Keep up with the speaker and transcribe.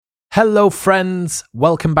Hello friends,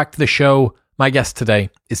 welcome back to the show. My guest today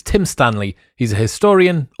is Tim Stanley. He's a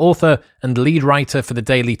historian, author, and lead writer for the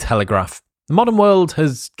Daily Telegraph. The modern world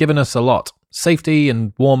has given us a lot. Safety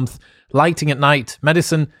and warmth, lighting at night,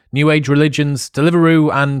 medicine, new age religions, Deliveroo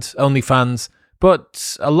and OnlyFans.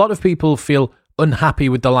 But a lot of people feel unhappy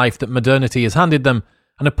with the life that modernity has handed them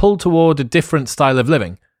and are pulled toward a different style of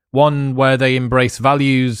living, one where they embrace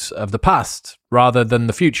values of the past rather than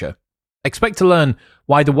the future. Expect to learn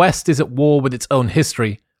why the West is at war with its own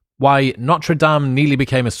history, why Notre Dame nearly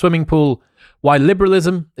became a swimming pool, why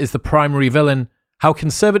liberalism is the primary villain, how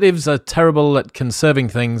conservatives are terrible at conserving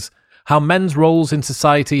things, how men's roles in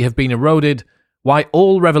society have been eroded, why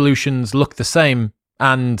all revolutions look the same,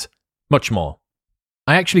 and much more.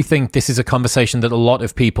 I actually think this is a conversation that a lot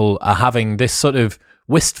of people are having, this sort of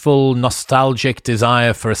wistful, nostalgic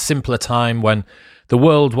desire for a simpler time when the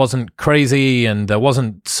world wasn't crazy and there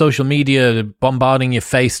wasn't social media bombarding your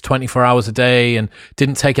face 24 hours a day and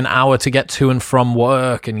didn't take an hour to get to and from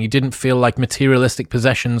work, and you didn't feel like materialistic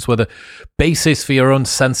possessions were the basis for your own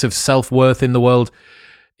sense of self-worth in the world.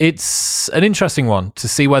 It's an interesting one to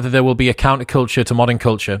see whether there will be a counterculture to modern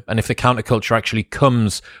culture, and if the counterculture actually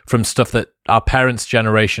comes from stuff that our parents'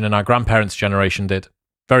 generation and our grandparents' generation did.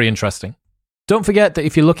 Very interesting. Don't forget that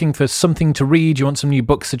if you're looking for something to read, you want some new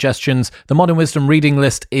book suggestions, the Modern Wisdom reading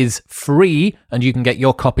list is free, and you can get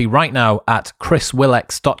your copy right now at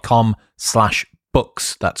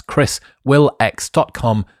chriswillex.com/books. That's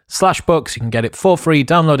chriswillex.com/books. You can get it for free,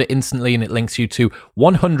 download it instantly, and it links you to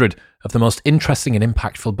 100 of the most interesting and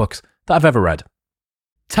impactful books that I've ever read.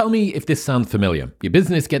 Tell me if this sounds familiar. Your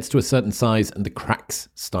business gets to a certain size and the cracks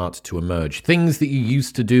start to emerge. Things that you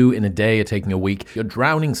used to do in a day are taking a week. You're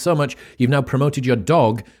drowning so much, you've now promoted your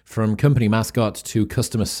dog from company mascot to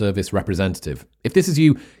customer service representative. If this is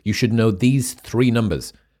you, you should know these three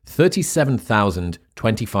numbers: 37,000,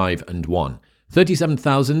 25, and 1.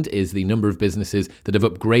 37,000 is the number of businesses that have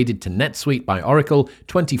upgraded to NetSuite by Oracle.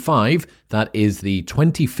 25, that is the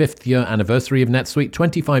 25th year anniversary of NetSuite.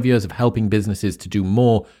 25 years of helping businesses to do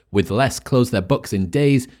more with less, close their books in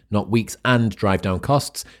days, not weeks, and drive down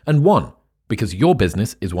costs. And 1, because your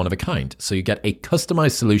business is one of a kind. So you get a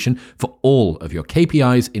customized solution for all of your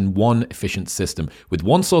KPIs in one efficient system. With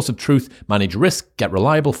one source of truth, manage risk, get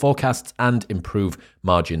reliable forecasts, and improve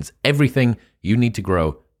margins. Everything you need to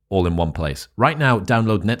grow all in one place. Right now,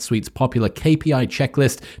 download NetSuite's popular KPI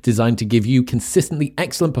checklist designed to give you consistently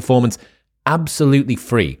excellent performance absolutely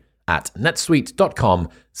free at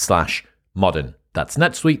netsuite.com/modern. That's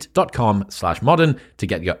netsuite.com/modern to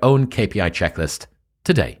get your own KPI checklist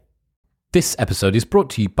today. This episode is brought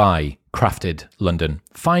to you by Crafted London.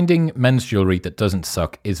 Finding men's jewellery that doesn't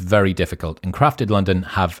suck is very difficult, and Crafted London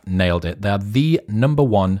have nailed it. They are the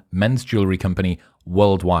 #1 men's jewellery company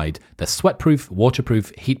worldwide. They're sweatproof,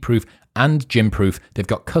 waterproof, heatproof, and gym-proof. They've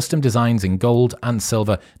got custom designs in gold and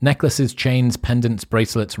silver, necklaces, chains, pendants,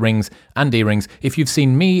 bracelets, rings, and earrings. If you've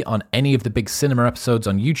seen me on any of the big cinema episodes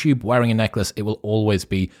on YouTube wearing a necklace, it will always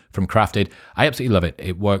be from Crafted. I absolutely love it.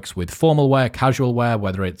 It works with formal wear, casual wear,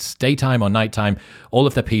 whether it's daytime or nighttime. All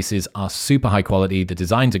of their pieces are super high quality. The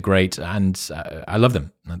designs are great, and I love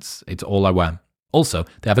them. It's all I wear. Also,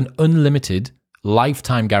 they have an unlimited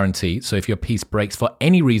lifetime guarantee, so if your piece breaks for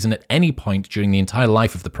any reason at any point during the entire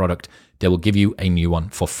life of the product, they will give you a new one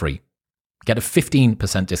for free. Get a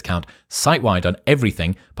 15% discount site-wide on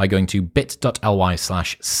everything by going to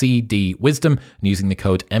bit.ly/cdwisdom and using the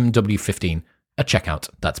code MW15 at checkout.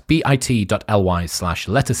 That's bit.ly/C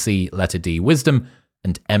wisdom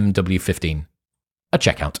and MW15 at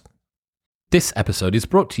checkout. This episode is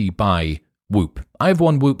brought to you by Whoop. I've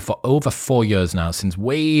worn Whoop for over 4 years now, since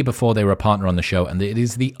way before they were a partner on the show, and it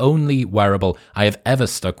is the only wearable I have ever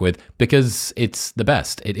stuck with because it's the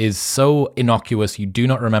best. It is so innocuous, you do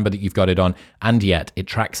not remember that you've got it on, and yet it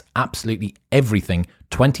tracks absolutely everything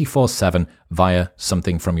 24/7 via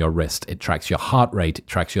something from your wrist. It tracks your heart rate, it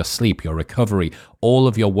tracks your sleep, your recovery, all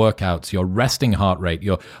of your workouts, your resting heart rate,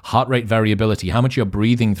 your heart rate variability, how much you're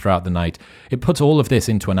breathing throughout the night. It puts all of this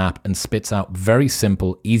into an app and spits out very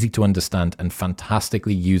simple, easy to understand, and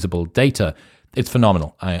fantastically usable data. It's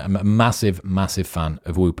phenomenal. I am a massive, massive fan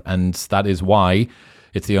of Whoop, and that is why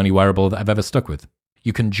it's the only wearable that I've ever stuck with.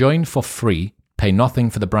 You can join for free, pay nothing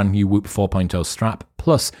for the brand new Whoop 4.0 strap,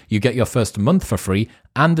 plus you get your first month for free,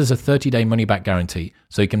 and there's a 30-day money-back guarantee.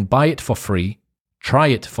 So you can buy it for free, try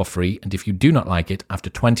it for free, and if you do not like it, after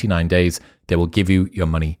 29 days, they will give you your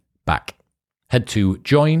money back. Head to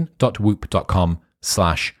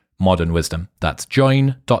join.whoop.com/modernwisdom. That's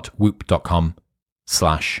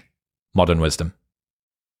join.whoop.com/modernwisdom.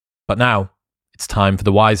 But now, it's time for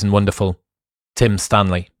the wise and wonderful Tim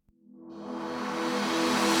Stanley.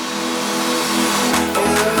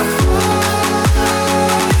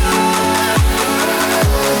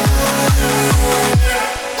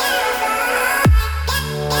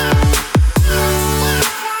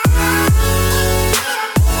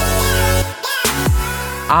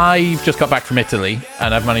 I've just got back from Italy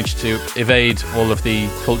and I've managed to evade all of the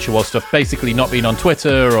culture war stuff, basically not being on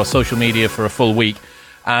Twitter or social media for a full week.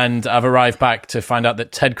 And I've arrived back to find out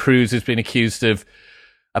that Ted Cruz has been accused of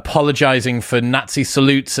apologizing for Nazi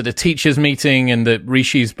salutes at a teachers' meeting and that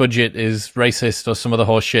Rishi's budget is racist or some other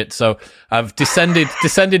horse shit. So I've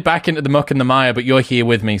descended back into the muck and the mire, but you're here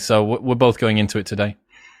with me. So we're both going into it today.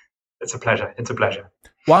 It's a pleasure. It's a pleasure.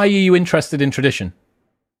 Why are you interested in tradition?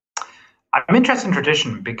 I'm interested in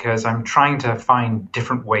tradition because I'm trying to find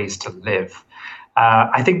different ways to live.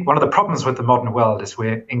 I think one of the problems with the modern world is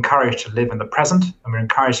we're encouraged to live in the present and we're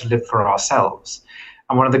encouraged to live for ourselves.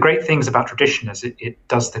 And one of the great things about tradition is it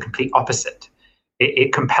does the complete opposite.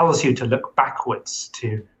 It compels you to look backwards,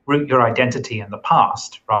 to root your identity in the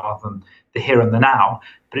past rather than the here and the now.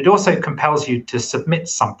 But it also compels you to submit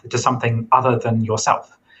to something other than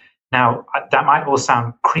yourself. Now, that might all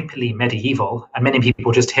sound creepily medieval, and many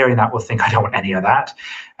people just hearing that will think, I don't want any of that.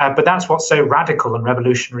 But that's what's so radical and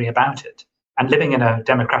revolutionary about it. And living in a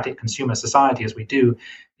democratic consumer society as we do,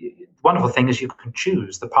 the wonderful thing is you can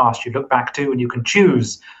choose the past you look back to, and you can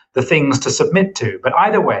choose the things to submit to. But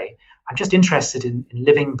either way, I'm just interested in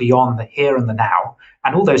living beyond the here and the now,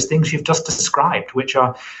 and all those things you've just described, which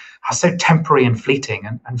are so temporary and fleeting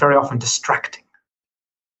and very often distracting.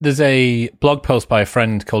 There's a blog post by a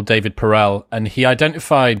friend called David Perel, and he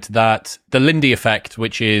identified that the Lindy effect,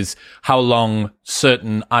 which is how long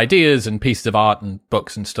certain ideas and pieces of art and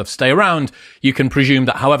books and stuff stay around, you can presume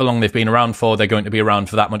that however long they've been around for, they're going to be around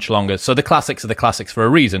for that much longer. So the classics are the classics for a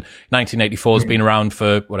reason. 1984 has been around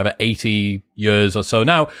for, 80 years or so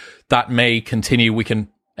now. That may continue. We can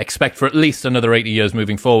expect for at least another 80 years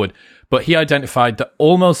moving forward. But he identified that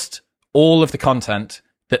almost all of the content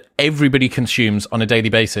that everybody consumes on a daily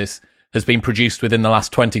basis has been produced within the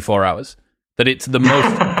last 24 hours. That it's the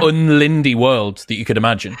most un-Lindy world that you could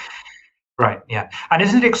imagine. Right, yeah. And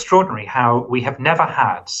isn't it extraordinary how we have never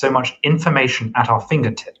had so much information at our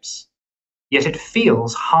fingertips, yet it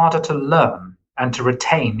feels harder to learn and to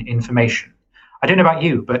retain information? I don't know about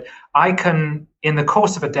you, but I can, in the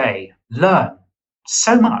course of a day, learn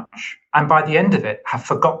so much, and by the end of it, have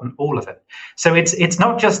forgotten all of it. So it's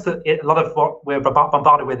not just that a lot of what we're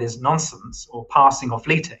bombarded with is nonsense or passing or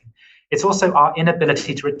fleeting. It's also our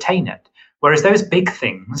inability to retain it. Whereas those big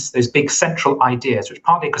things, those big central ideas, which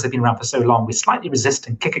partly because they've been around for so long, we slightly resist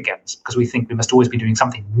and kick against because we think we must always be doing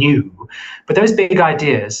something new. But those big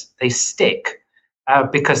ideas, they stick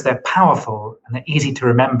because they're powerful and they're easy to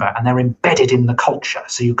remember and they're embedded in the culture,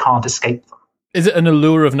 so you can't escape them. Is it an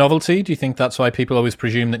allure of novelty? Do you think that's why people always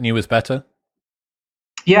presume that new is better?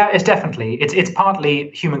 Yeah, it's definitely. It's partly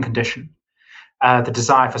human condition, the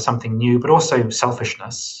desire for something new, but also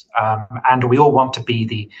selfishness. And we all want to be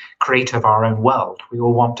the creator of our own world. We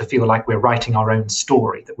all want to feel like we're writing our own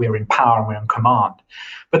story, that we're in power and we're in command.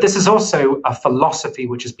 But this is also a philosophy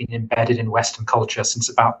which has been embedded in Western culture since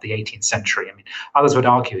about the 18th century. I mean, others would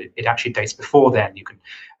argue it actually dates before then. You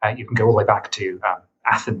can go all the way back to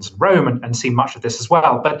Athens and Rome and see much of this as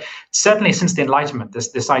well. But certainly since the Enlightenment,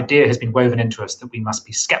 this idea has been woven into us that we must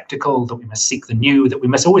be skeptical, that we must seek the new, that we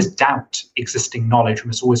must always doubt existing knowledge, we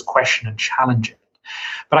must always question and challenge it.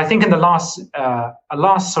 But I think in the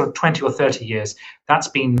last sort of 20 or 30 years, that's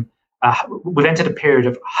been, we've entered a period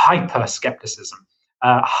of hyper-skepticism,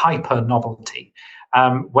 hyper-novelty,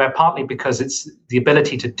 where partly because it's the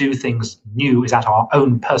ability to do things new is at our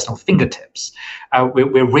own personal fingertips.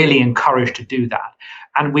 We're really encouraged to do that.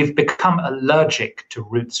 And we've become allergic to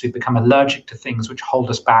roots. We've become allergic to things which hold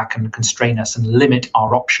us back and constrain us and limit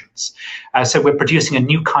our options. So we're producing a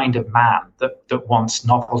new kind of man that wants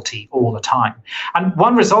novelty all the time. And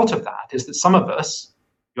one result of that is that some of us,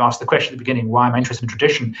 you asked the question at the beginning, why am I interested in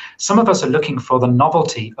tradition? Some of us are looking for the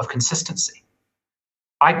novelty of consistency.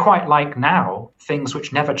 I quite like now things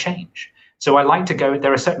which never change. So I like to go,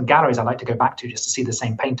 there are certain galleries I like to go back to just to see the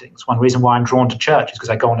same paintings. One reason why I'm drawn to church is because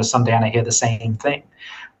I go on a Sunday and I hear the same thing.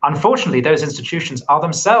 Unfortunately, those institutions are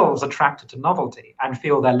themselves attracted to novelty and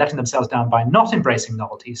feel they're letting themselves down by not embracing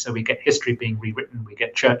novelty. So we get history being rewritten, we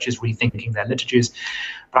get churches rethinking their liturgies.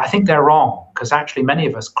 But I think they're wrong, because actually many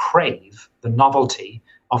of us crave the novelty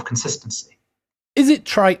of consistency. Is it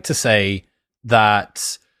trite to say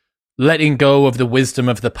that letting go of the wisdom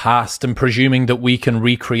of the past and presuming that we can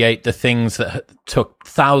recreate the things that took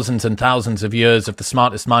thousands and thousands of years of the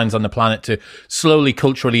smartest minds on the planet to slowly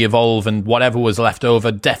culturally evolve, and whatever was left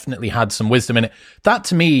over definitely had some wisdom in it? That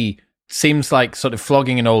to me seems like sort of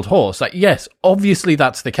flogging an old horse. Like, yes, obviously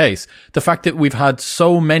that's the case. The fact that we've had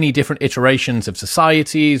so many different iterations of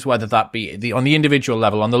societies, whether that be on the individual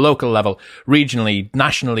level, on the local level, regionally,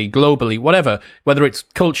 nationally, globally, whatever, whether it's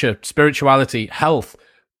culture, spirituality, health,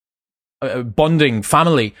 bonding,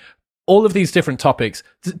 family, all of these different topics.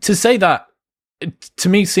 To say that, to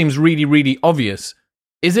me, seems really, really obvious.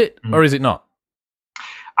 Is it, or is it not?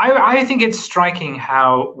 I think it's striking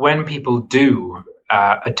how when people do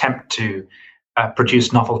attempt to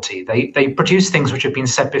produce novelty, they produce things which have been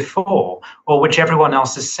said before or which everyone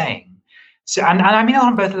else is saying. So, and I mean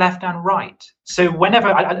on both left and right. So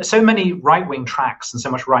whenever so many right-wing tracks and so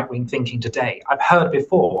much right-wing thinking today, I've heard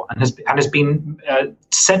before and has been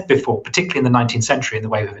said before, particularly in the 19th century in the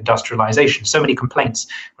wave of industrialization. So many complaints: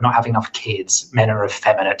 we're not having enough kids, men are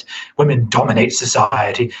effeminate, women dominate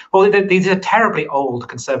society. Well, these are terribly old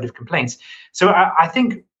conservative complaints. So I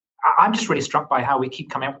think I'm just really struck by how we keep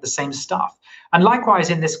coming up with the same stuff. And likewise,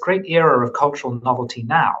 in this great era of cultural novelty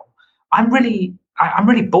now, I'm really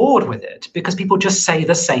bored with it because people just say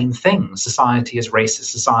the same things. Society is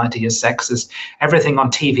racist, society is sexist, everything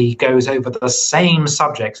on TV goes over the same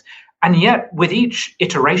subjects. And yet, with each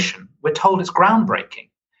iteration, we're told it's groundbreaking.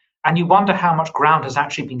 And you wonder how much ground has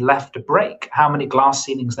actually been left to break, how many glass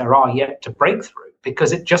ceilings there are yet to break through,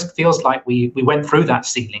 because it just feels like we went through that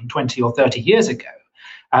ceiling 20 or 30 years ago.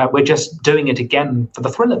 We're just doing it again for the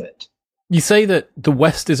thrill of it. You say that the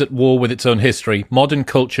West is at war with its own history. Modern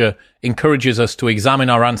culture encourages us to examine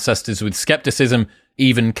our ancestors with skepticism,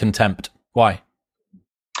 even contempt. Why?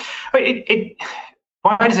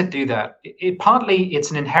 Why does it do that? Partly, it's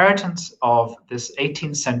an inheritance of this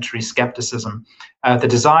 18th century skepticism, the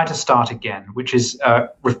desire to start again, which is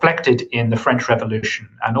reflected in the French Revolution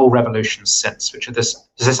and all revolutions since, which are this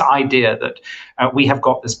idea that we have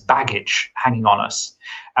got this baggage hanging on us.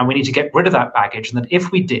 And we need to get rid of that baggage. And that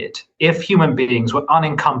if human beings were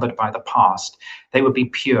unencumbered by the past, they would be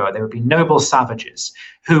pure, they would be noble savages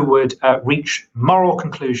who would reach moral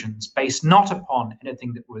conclusions based not upon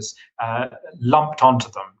anything that was lumped onto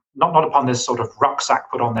them, not upon this sort of rucksack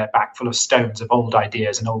put on their back full of stones of old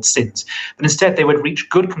ideas and old sins, but instead they would reach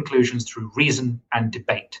good conclusions through reason and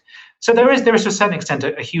debate. So there is to a certain extent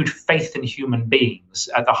a huge faith in human beings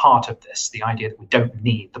at the heart of this, the idea that we don't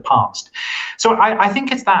need the past. So I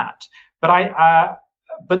think it's that,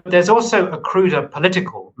 but there's also a cruder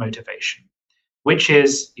political motivation, which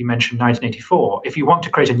is, you mentioned 1984, if you want to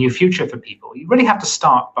create a new future for people, you really have to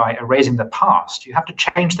start by erasing the past. You have to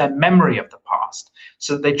change their memory of the past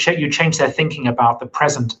so that you change their thinking about the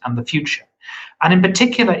present and the future. And in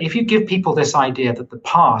particular, if you give people this idea that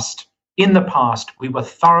in the past, we were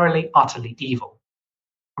thoroughly, utterly evil,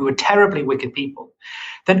 we were terribly wicked people,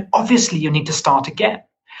 then obviously you need to start again.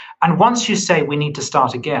 And once you say we need to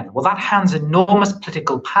start again, well, that hands enormous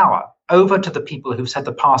political power over to the people who've said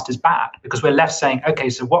the past is bad, because we're left saying, okay,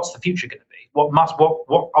 so what's the future going to be?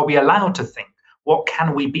 What are we allowed to think? What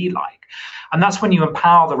can we be like? And that's when you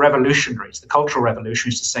empower the revolutionaries, the cultural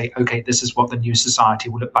revolutionaries, to say, okay, this is what the new society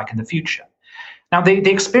will look like in the future. Now,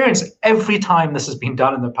 the experience, every time this has been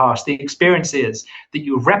done in the past, the experience is that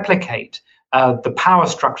you replicate the power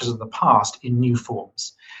structures of the past in new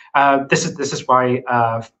forms. This is why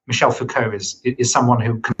Michel Foucault is someone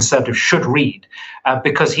who conservatives should read,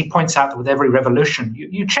 because he points out that with every revolution,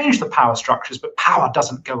 you change the power structures, but power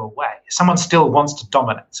doesn't go away. Someone still wants to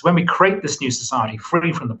dominate. So when we create this new society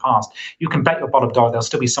free from the past, you can bet your bottom dollar there'll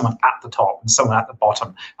still be someone at the top and someone at the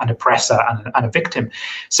bottom, an oppressor and a victim.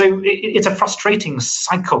 So it's a frustrating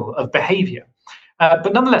cycle of behavior.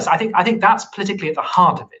 But nonetheless, I think that's politically at the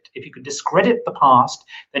heart of it. If you can discredit the past,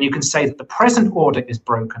 then you can say that the present order is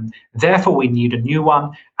broken, therefore we need a new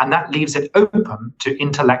one, and that leaves it open to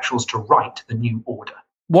intellectuals to write the new order.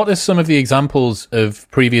 What are some of the examples of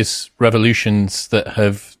previous revolutions that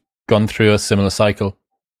have gone through a similar cycle?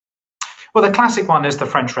 Well, the classic one is the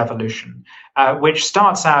French Revolution, which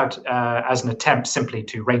starts out as an attempt simply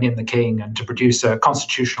to rein in the king and to produce a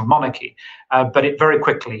constitutional monarchy, but it very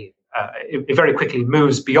quickly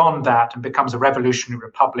moves beyond that and becomes a revolutionary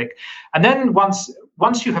republic. And then once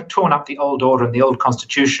you have torn up the old order and the old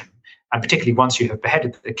constitution, and particularly once you have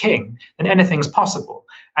beheaded the king, then anything's possible.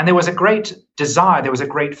 And there was a great desire, there was a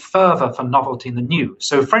great fervor for novelty in the new.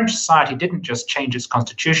 So French society didn't just change its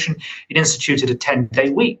constitution, it instituted a 10-day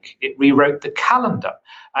week. It rewrote the calendar.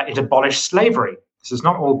 It abolished slavery. This is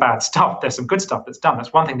not all bad stuff. There's some good stuff that's done.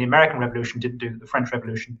 That's one thing the American Revolution didn't do, the French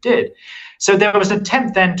Revolution did. So there was an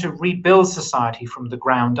attempt then to rebuild society from the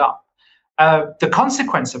ground up. The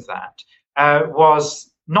consequence of that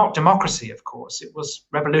was not democracy, of course. It was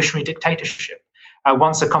revolutionary dictatorship.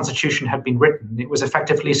 Once a constitution had been written, it was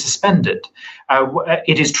effectively suspended.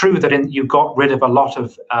 It is true that you got rid of a lot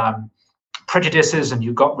of prejudices and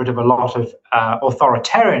you got rid of a lot of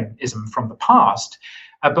authoritarianism from the past.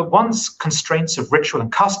 But once constraints of ritual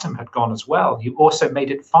and custom had gone as well, you also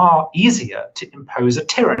made it far easier to impose a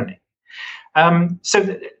tyranny.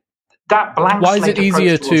 So that blank Why is slate it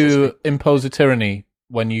easier approach towards to impose a tyranny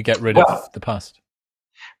when you get rid of the past?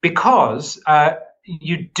 Because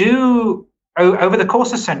you do, over the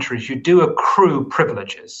course of centuries, you do accrue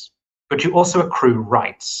privileges, but you also accrue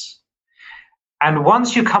rights. And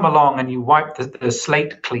once you come along and you wipe the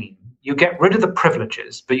slate clean, you get rid of the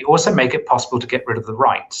privileges, but you also make it possible to get rid of the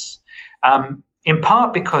rights. In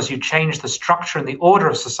part because you change the structure and the order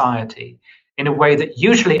of society in a way that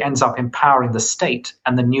usually ends up empowering the state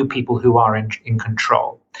and the new people who are in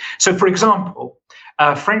control. So, for example,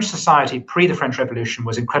 French society pre the French Revolution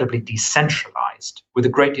was incredibly decentralized, with a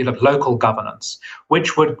great deal of local governance,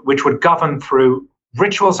 which would govern through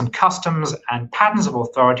rituals and customs and patterns of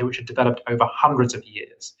authority which had developed over hundreds of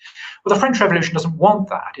years. Well, the French Revolution doesn't want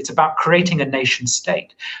that. It's about creating a nation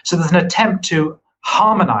state. So there's an attempt to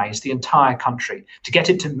harmonize the entire country, to get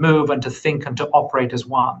it to move and to think and to operate as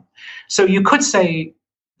one. So you could say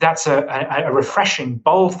that's a refreshing,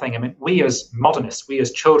 bold thing. I mean, we as modernists, we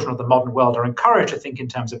as children of the modern world are encouraged to think in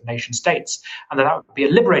terms of nation states, and that would be a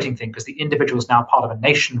liberating thing because the individual is now part of a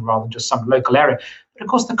nation rather than just some local area. But of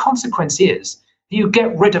course, the consequence is you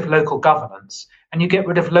get rid of local governance and you get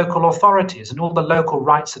rid of local authorities and all the local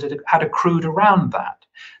rights that had accrued around that.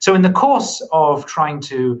 So in the course of trying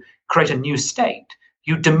to create a new state,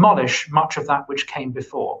 you demolish much of that which came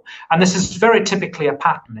before. And this is very typically a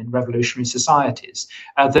pattern in revolutionary societies,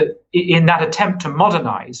 that in that attempt to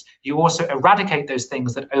modernize, you also eradicate those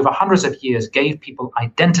things that over hundreds of years gave people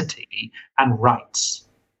identity and rights.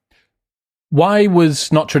 Why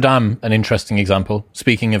was Notre Dame an interesting example,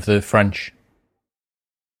 speaking of the French?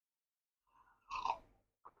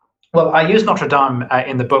 Well, I use Notre Dame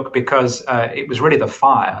in the book because it was really the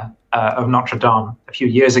fire of Notre Dame a few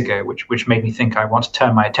years ago, which made me think I want to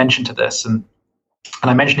turn my attention to this. And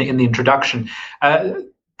I mentioned it in the introduction. The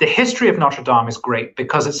history of Notre Dame is great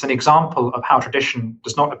because it's an example of how tradition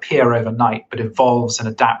does not appear overnight, but evolves and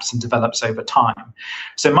adapts and develops over time.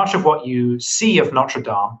 So much of what you see of Notre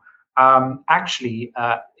Dame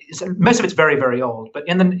most of it's very, very old. But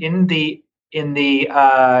in the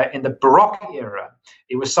Baroque era,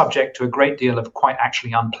 it was subject to a great deal of quite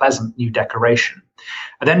actually unpleasant new decoration.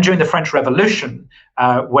 And then during the French Revolution,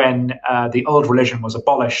 when the old religion was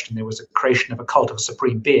abolished and there was a creation of a cult of a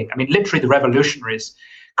supreme being, I mean, literally the revolutionaries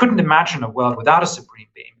couldn't imagine a world without a supreme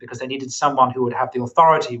being because they needed someone who would have the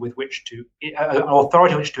authority with which to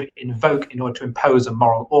invoke in order to impose a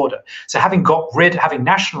moral order. So having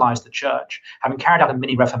nationalized the church, having carried out a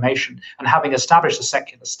mini reformation, and having established a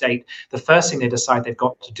secular state, the first thing they decide they've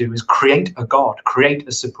got to do is create a god, create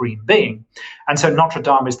a supreme being. And so Notre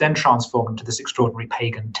Dame is then transformed into this extraordinary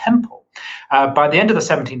pagan temple. By the end of the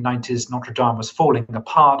 1790s, Notre Dame was falling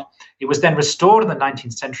apart. It was then restored in the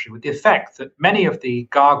 19th century with the effect that many of the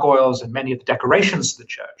gargoyles and many of the decorations of the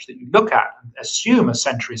church that you look at and assume are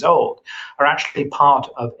centuries old are actually part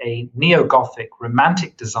of a neo-Gothic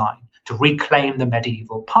romantic design to reclaim the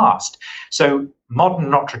medieval past. So modern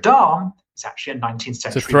Notre Dame is actually a 19th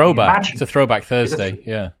century It's a throwback. It's a throwback Thursday,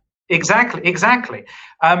 yeah. Exactly.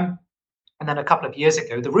 And then a couple of years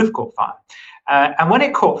ago, the roof caught fire. And when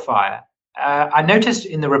it caught fire, I noticed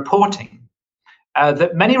in the reporting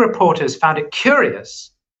that many reporters found it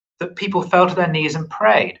curious that people fell to their knees and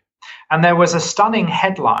prayed. And there was a stunning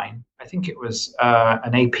headline, I think it was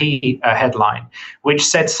an AP headline, which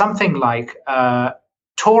said something like,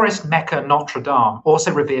 tourist Mecca Notre Dame,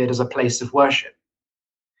 also revered as a place of worship.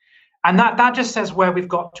 And that just says where we've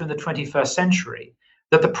got to in the 21st century,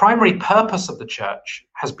 that the primary purpose of the church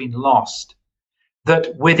has been lost,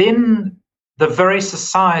 that within the very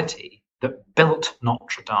society that built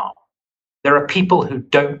Notre Dame, there are people who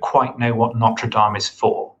don't quite know what Notre Dame is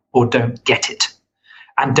for, or don't get it,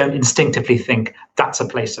 and don't instinctively think that's a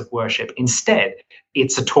place of worship. Instead,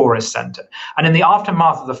 it's a tourist center. And in the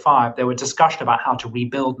aftermath of the fire, there was discussion about how to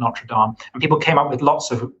rebuild Notre Dame, and people came up with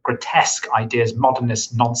lots of grotesque ideas,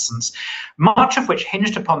 modernist nonsense, much of which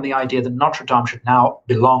hinged upon the idea that Notre Dame should now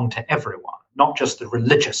belong to everyone, not just the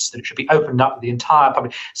religious, that it should be opened up to the entire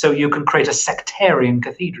public. So you can create a sectarian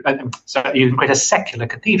cathedral, so you can create a secular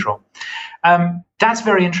cathedral. That's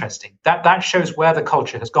very interesting. That shows where the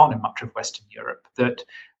culture has gone in much of Western Europe, that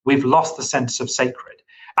we've lost the sense of sacred.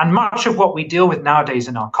 And much of what we deal with nowadays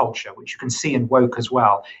in our culture, which you can see in woke as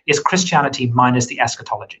well, is Christianity minus the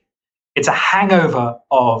eschatology. It's a hangover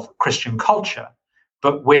of Christian culture,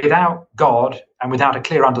 but without God and without a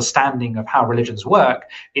clear understanding of how religions work,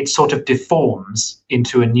 it sort of deforms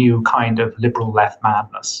into a new kind of liberal left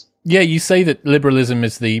madness. Yeah, you say that liberalism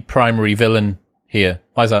is the primary villain here.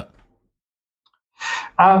 Why is that?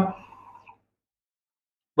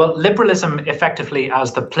 Well, liberalism effectively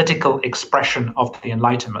as the political expression of the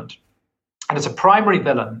Enlightenment And it's a primary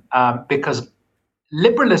villain because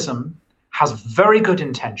liberalism has very good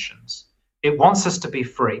intentions. It wants us to be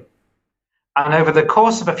free. And over the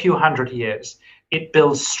course of a few hundred years, it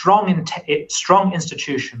builds strong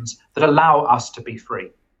institutions that allow us to be free.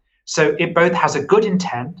 So it both has a good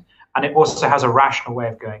intent and it also has a rational way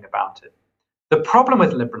of going about it. The problem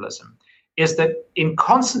with liberalism is that in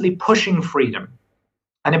constantly pushing freedom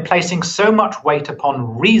and in placing so much weight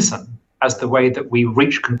upon reason as the way that we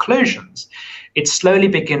reach conclusions, it slowly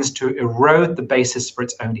begins to erode the basis for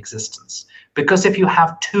its own existence. Because if you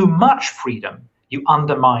have too much freedom, you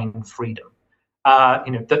undermine freedom.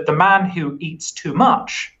 The man who eats too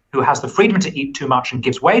much, who has the freedom to eat too much and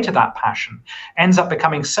gives way to that passion, ends up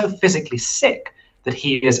becoming so physically sick that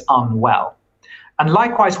he is unwell. And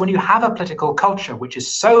likewise, when you have a political culture which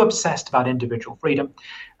is so obsessed about individual freedom,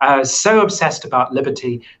 so obsessed about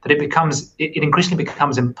liberty, that it increasingly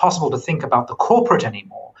becomes impossible to think about the corporate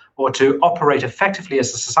anymore or to operate effectively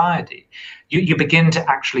as a society, you begin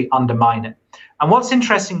to actually undermine it. And what's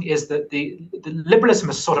interesting is that the liberalism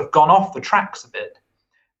has sort of gone off the tracks a bit,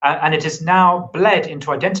 and it is now bled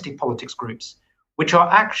into identity politics groups, which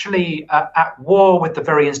are actually at war with the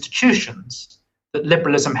very institutions that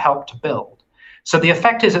liberalism helped to build. So the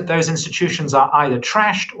effect is that those institutions are either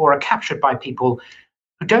trashed or are captured by people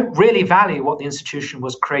who don't really value what the institution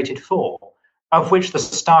was created for, of which the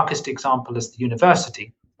starkest example is the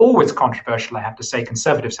university. Always controversial, I have to say.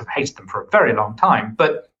 Conservatives have hated them for a very long time,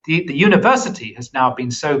 but the university has now been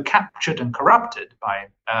so captured and corrupted by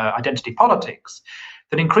identity politics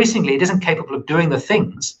that increasingly it isn't capable of doing the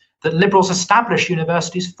things that liberals established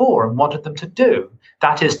universities for and wanted them to do.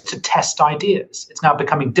 That is to test ideas. It's now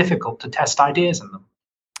becoming difficult to test ideas in them.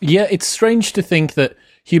 Yeah, it's strange to think that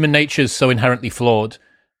human nature is so inherently flawed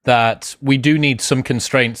that we do need some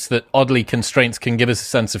constraints, that oddly constraints can give us a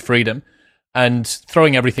sense of freedom. And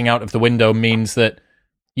throwing everything out of the window means that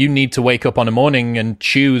you need to wake up on a morning and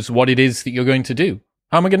choose what it is that you're going to do.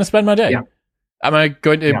 How am I going to spend my day? Yeah. Am I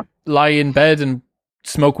going to lie in bed and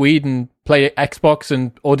smoke weed and play Xbox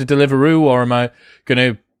and order Deliveroo, or am I going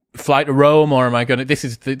to fly to Rome, or am I going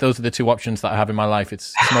to... those are the two options that I have in my life.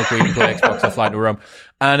 It's smoke weed and play Xbox or fly to Rome.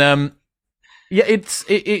 And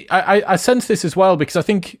I sense this as well, because I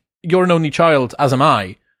think you're an only child, as am I.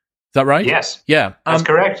 Is that right? Yes. Yeah. That's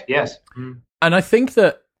correct, yes. And I think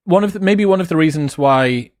that one of the reasons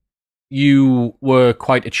why you were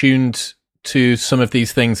quite attuned to some of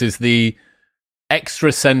these things is the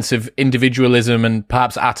extra sense of individualism and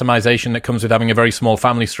perhaps atomization that comes with having a very small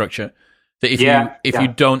family structure. That if you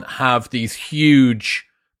don't have these huge,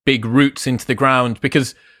 big roots into the ground,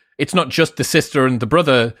 because it's not just the sister and the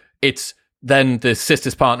brother, it's then the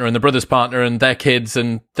sister's partner and the brother's partner and their kids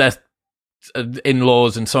and their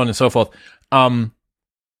in-laws and so on and so forth. And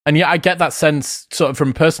yeah, I get that sense sort of from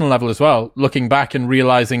a personal level as well, looking back and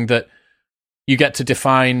realizing that you get to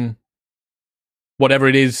define whatever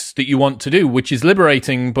it is that you want to do, which is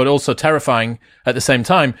liberating, but also terrifying at the same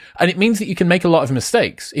time. And it means that you can make a lot of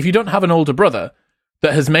mistakes. If you don't have an older brother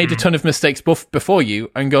that has made a ton of mistakes before you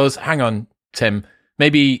and goes, hang on, Tim,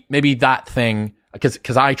 maybe that thing,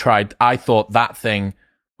 because I thought that thing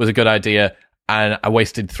was a good idea and I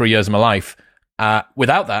wasted 3 years of my life.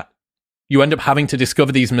 Without that, you end up having to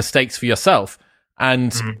discover these mistakes for yourself.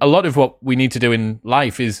 And a lot of what we need to do in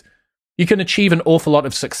life is you can achieve an awful lot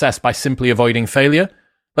of success by simply avoiding failure.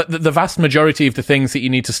 But the vast majority of the things that you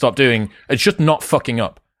need to stop doing is just not fucking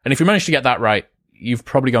up. And if you manage to get that right, you've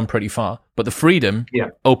probably gone pretty far. But the freedom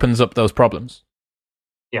opens up those problems.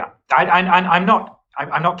 Yeah, I'm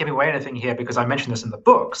not giving away anything here because I mentioned this in the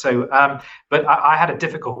book. So, but I had a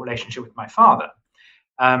difficult relationship with my father,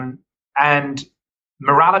 and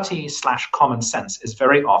morality / common sense is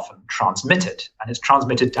very often transmitted, and it's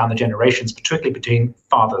transmitted down the generations, particularly between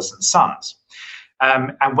fathers and sons.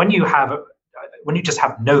 And when you just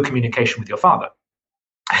have no communication with your father,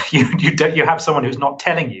 you have someone who's not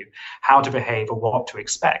telling you how to behave or what to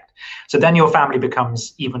expect. So then your family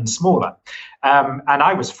becomes even smaller. And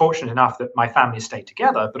I was fortunate enough that my family stayed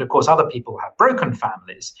together, but of course other people have broken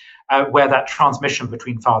families where that transmission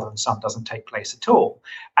between father and son doesn't take place at all.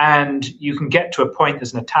 And you can get to a point,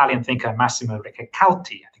 there's an Italian thinker, Massimo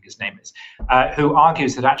Recalcati, I think his name is, who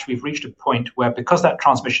argues that actually we've reached a point where because that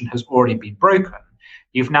transmission has already been broken,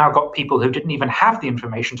 you've now got people who didn't even have the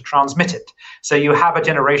information to transmit it. So you have a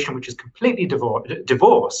generation which is completely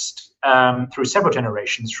divorced through several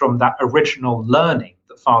generations from that original learning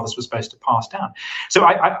that fathers were supposed to pass down. So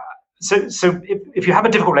if you have a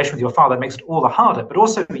difficult relation with your father, it makes it all the harder. But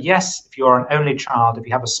also, yes, if you're an only child, if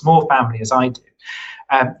you have a small family, as I do,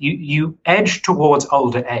 you edge towards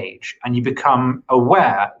older age, and you become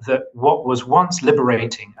aware that what was once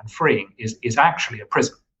liberating and freeing is actually a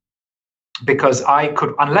prison. Because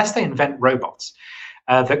unless they invent robots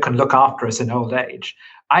that can look after us in old age,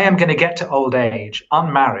 I am going to get to old age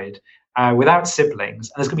unmarried, without siblings,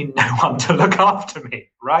 and there's going to be no one to look after me,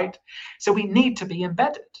 right? So we need to be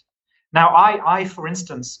embedded. Now, I, for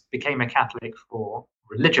instance, became a Catholic for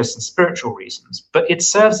religious and spiritual reasons, but it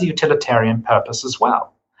serves a utilitarian purpose as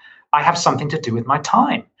well. I have something to do with my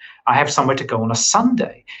time. I have somewhere to go on a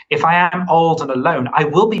Sunday. If I am old and alone, I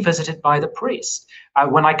will be visited by the priest.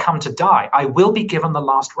 When I come to die, I will be given the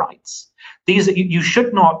last rites. You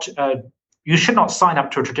should not sign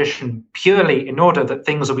up to a tradition purely in order that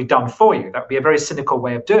things will be done for you. That would be a very cynical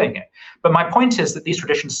way of doing it. But my point is that these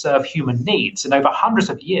traditions serve human needs, and over hundreds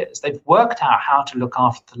of years, they've worked out how to look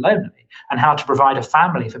after the lonely and how to provide a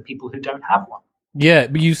family for people who don't have one. Yeah,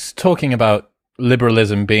 but you're talking about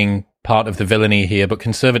liberalism being part of the villainy here, but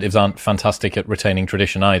conservatives aren't fantastic at retaining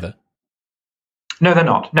tradition either. No, they're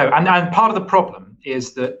not. No, and part of the problem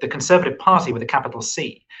is that the Conservative Party with a capital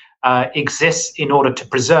C exists in order to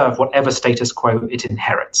preserve whatever status quo it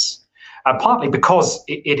inherits, partly because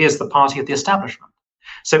it is the party of the establishment.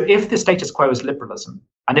 So if the status quo is liberalism,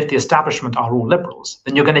 and if the establishment are all liberals,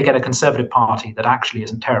 then you're going to get a Conservative Party that actually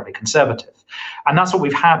isn't terribly conservative. And that's what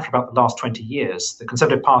we've had for about the last 20 years. The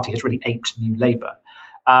Conservative Party has really aped New Labour.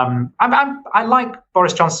 I like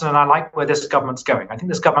Boris Johnson, and I like where this government's going. I think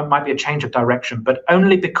this government might be a change of direction, but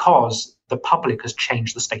only because the public has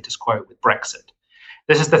changed the status quo with Brexit.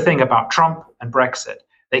 This is the thing about Trump and Brexit.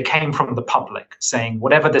 They came from the public saying,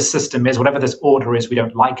 whatever this system is, whatever this order is, we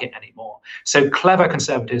don't like it anymore. So clever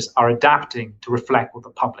conservatives are adapting to reflect what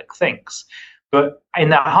the public thinks. But in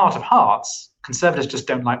their heart of hearts, conservatives just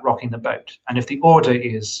don't like rocking the boat. And if the order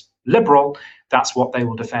is liberal, that's what they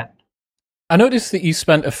will defend. I noticed that you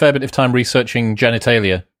spent a fair bit of time researching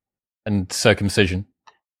genitalia and circumcision.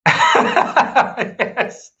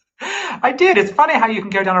 Yes, I did. It's funny how you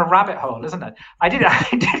can go down a rabbit hole, isn't it? I did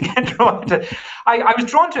get drawn to it. I was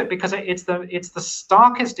drawn to it because it's the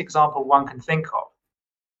starkest example one can think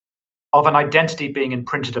of an identity being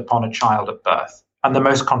imprinted upon a child at birth, and the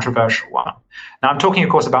most controversial one. Now, I'm talking, of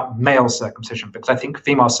course, about male circumcision, because I think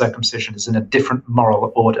female circumcision is in a different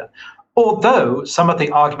moral order. Although some of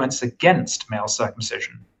the arguments against male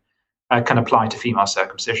circumcision can apply to female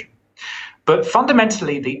circumcision. But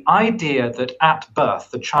fundamentally, the idea that at birth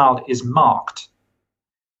the child is marked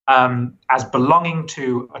as belonging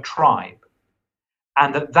to a tribe,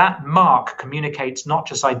 and that mark communicates not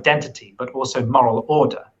just identity, but also moral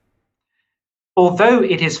order. Although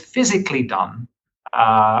it is physically done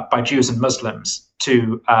by Jews and Muslims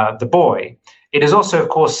to the boy, it is also, of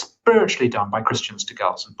course, spiritually done by Christians to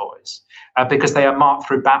girls and boys, because they are marked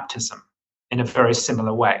through baptism in a very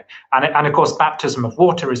similar way. And of course, baptism of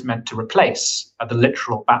water is meant to replace the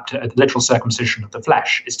literal circumcision of the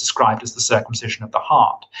flesh. It's described as the circumcision of the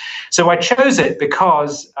heart. So I chose it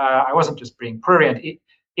because I wasn't just being prurient.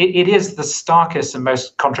 It is the starkest and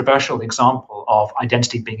most controversial example of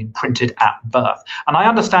identity being imprinted at birth. And I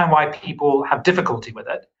understand why people have difficulty with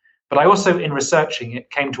it, but I also, in researching it,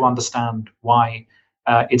 came to understand why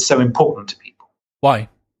it's so important to people. Why?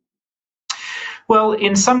 Well,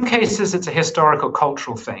 in some cases, it's a historical,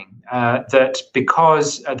 cultural thing that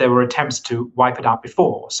because there were attempts to wipe it out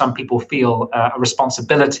before, some people feel a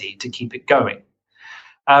responsibility to keep it going.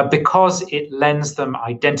 Because it lends them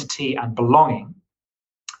identity and belonging,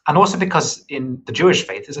 and also because in the Jewish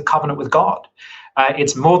faith, there's a covenant with God.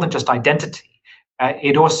 It's more than just identity.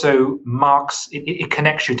 It also marks, it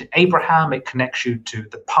connects you to Abraham, it connects you to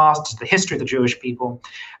the past, to the history of the Jewish people,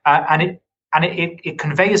 and it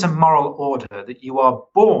conveys a moral order that you are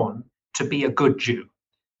born to be a good Jew.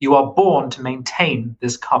 You are born to maintain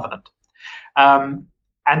this covenant. And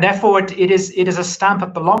therefore, it is a stamp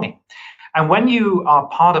of belonging. And when you are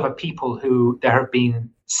part of a people who there have been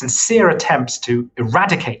sincere attempts to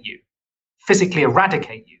eradicate you, physically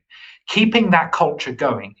eradicate you, keeping that culture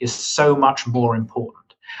going is so much more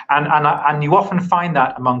important. And you often find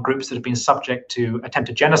that among groups that have been subject to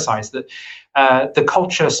attempted genocides, that the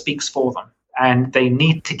culture speaks for them. And they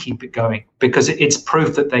need to keep it going because it's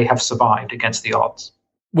proof that they have survived against the odds.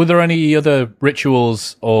 Were there any other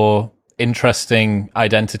rituals or interesting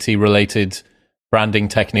identity-related branding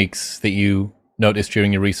techniques that you noticed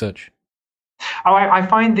during your research? Oh, I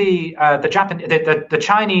find the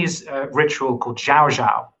Chinese ritual called Zhao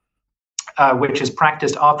Zhao, which is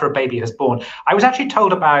practiced after a baby is born. I was actually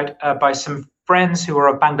told about by some friends who are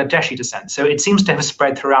of Bangladeshi descent, so it seems to have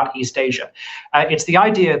spread throughout East Asia. It's the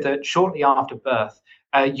idea that shortly after birth,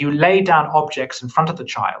 you lay down objects in front of the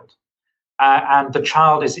child, and the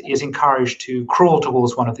child is encouraged to crawl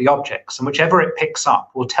towards one of the objects, and whichever it picks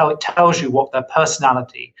up tells you what their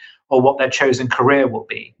personality or what their chosen career will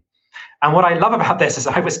be. And what I love about this is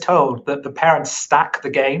I was told that the parents stack the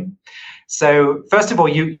game. So first of all,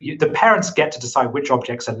 the parents get to decide which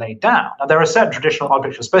objects are laid down. Now, there are certain traditional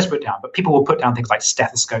objects you're supposed to put down, but people will put down things like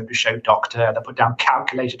stethoscope to show doctor, they'll put down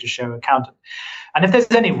calculator to show accountant. And if there's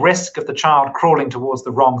any risk of the child crawling towards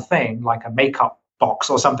the wrong thing, like a makeup box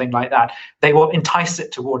or something like that, they will entice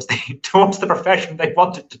it towards the profession they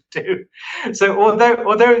want it to do. So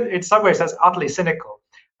although in some ways that's utterly cynical,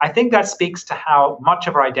 I think that speaks to how much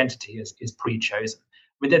of our identity is pre-chosen.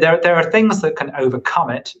 I mean, there are things that can overcome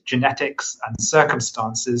it, genetics and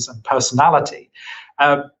circumstances and personality.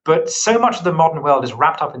 But so much of the modern world is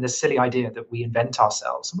wrapped up in this silly idea that we invent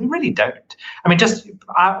ourselves, and we really don't. I mean, just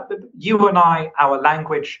you and I, our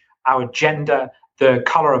language, our gender, the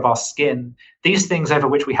color of our skin, these things over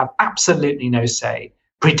which we have absolutely no say,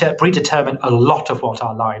 predetermine a lot of what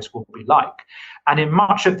our lives will be like. And in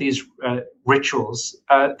much of these rituals,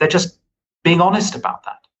 they're just being honest about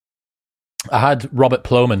that. I had Robert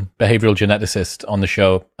Plomin, behavioral geneticist, on the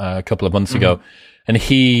show a couple of months ago, and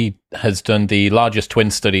he has done the largest twin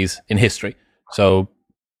studies in history. So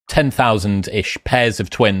 10,000-ish pairs of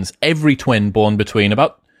twins. Every twin born between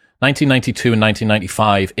about 1992 and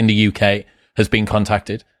 1995 in the UK has been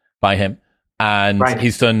contacted by him. And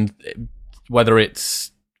he's done, whether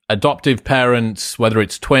it's adoptive parents, whether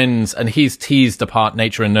it's twins, and he's teased apart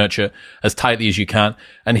nature and nurture as tightly as you can.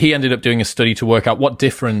 And he ended up doing a study to work out what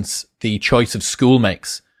difference the choice of school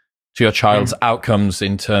makes to your child's outcomes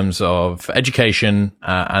in terms of education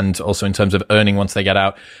and also in terms of earning once they get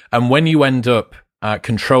out. And when you end up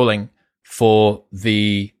controlling for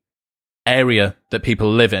the area that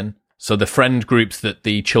people live in, so the friend groups that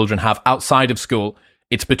the children have outside of school,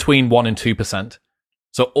 it's between 1% and 2%.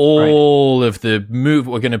 So all of the move,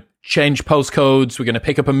 we're going to change postcodes, we're going to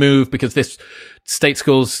pick up a move because this state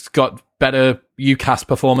school's got better UCAS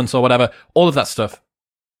performance or whatever, all of that stuff,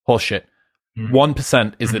 horseshit.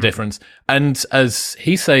 1% is the difference. And as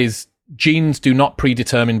he says, genes do not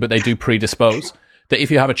predetermine, but they do predispose. That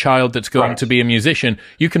if you have a child that's going to be a musician,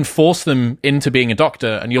 you can force them into being a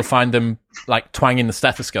doctor and you'll find them like twanging the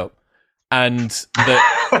stethoscope. And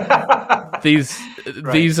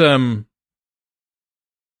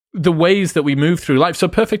the ways that we move through life. So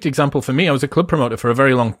perfect example for me, I was a club promoter for a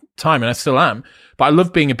very long time and I still am, but I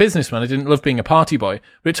love being a businessman. I didn't love being a party boy,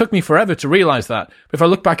 but it took me forever to realize that. But if I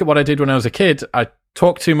look back at what I did when I was a kid, I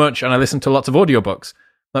talked too much and I listened to lots of audiobooks.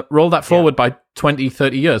 Like, roll that forward by 20,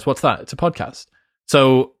 30 years. What's that? It's a podcast.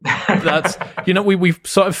 So that's, we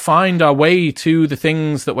sort of find our way to the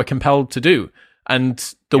things that we're compelled to do. And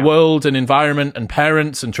the world and environment and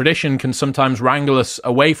parents and tradition can sometimes wrangle us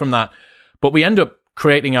away from that, but we end up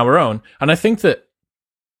creating our own. And I think that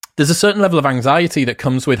there's a certain level of anxiety that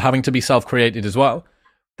comes with having to be self-created as well.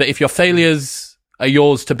 That if your failures are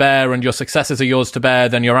yours to bear and your successes are yours to bear,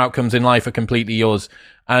 then your outcomes in life are completely yours.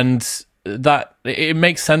 And that it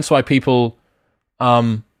makes sense why people,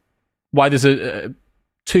 why there's a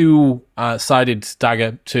two-sided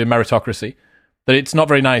dagger to meritocracy. That it's not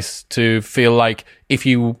very nice to feel like if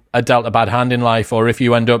you are dealt a bad hand in life or if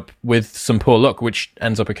you end up with some poor luck, which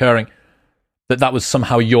ends up occurring, that was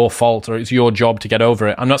somehow your fault or it's your job to get over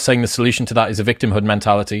it. I'm not saying the solution to that is a victimhood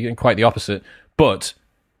mentality, and quite the opposite, but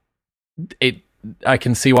I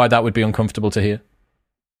can see why that would be uncomfortable to hear.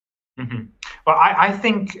 Well, I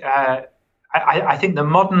think the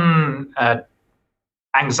modern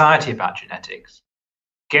anxiety about genetics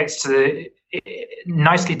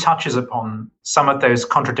nicely touches upon some of those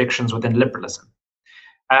contradictions within liberalism,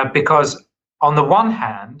 because on the one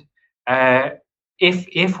hand,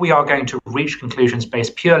 if we are going to reach conclusions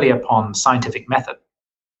based purely upon scientific method,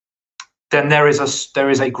 then there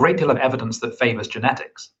is a great deal of evidence that favors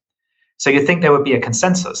genetics. So you think there would be a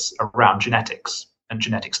consensus around genetics and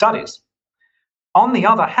genetic studies. On the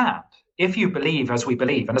other hand, if you believe as we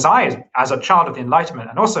believe, and as I, as a child of the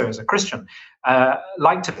Enlightenment and also as a Christian,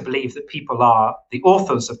 like to believe that people are the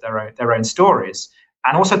authors of their own stories,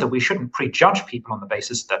 and also that we shouldn't prejudge people on the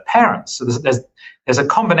basis of their parents. So there's a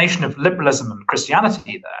combination of liberalism and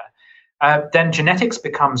Christianity there. Then genetics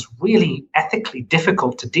becomes really ethically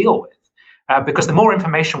difficult to deal with, because the more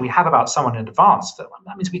information we have about someone in advance, that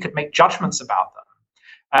means we could make judgments about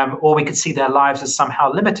them, or we could see their lives as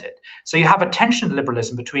somehow limited. So you have a tension in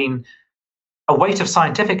liberalism between a weight of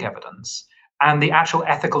scientific evidence and the actual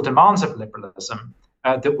ethical demands of liberalism,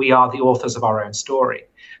 that we are the authors of our own story.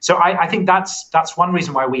 So I think that's one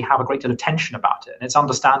reason why we have a great deal of tension about it, and it's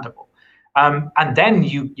understandable. And then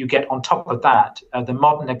you get on top of that the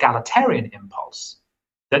modern egalitarian impulse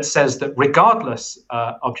that says that regardless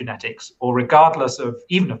of genetics, or regardless of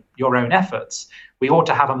even of your own efforts, we ought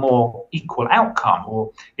to have a more equal outcome.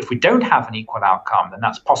 Or if we don't have an equal outcome, then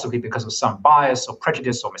that's possibly because of some bias or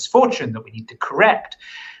prejudice or misfortune that we need to correct.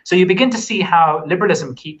 So you begin to see how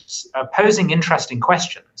liberalism keeps posing interesting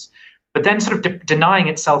questions, but then sort of denying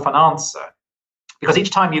itself an answer. Because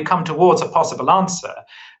each time you come towards a possible answer,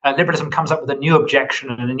 liberalism comes up with a new objection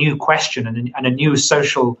and a new question and a new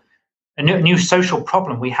social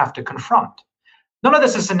problem we have to confront. None of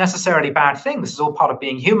this is a necessarily bad thing. This is all part of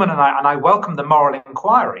being human, and I welcome the moral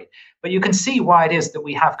inquiry. But you can see why it is that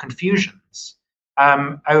we have confusions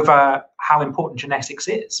over how important genetics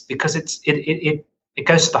is, because it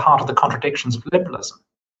goes to the heart of the contradictions of liberalism.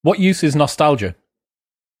 What use is nostalgia?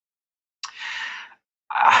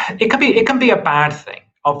 It can be a bad thing,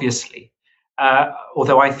 obviously.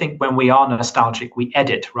 Although I think when we are nostalgic, we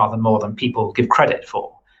edit rather more than people give credit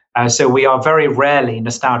for. So we are very rarely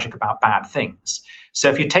nostalgic about bad things. So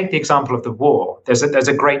if you take the example of the war, there's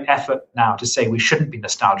a great effort now to say we shouldn't be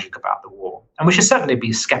nostalgic about the war. And we should certainly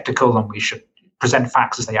be skeptical, and we should present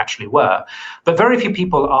facts as they actually were. But very few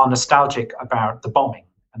people are nostalgic about the bombing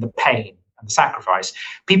and the pain and the sacrifice.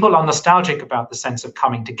 People are nostalgic about the sense of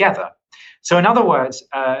coming together. So in other words,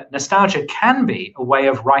 nostalgia can be a way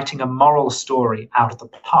of writing a moral story out of the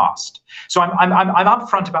past. So I'm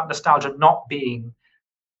upfront about nostalgia not being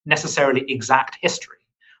necessarily exact history.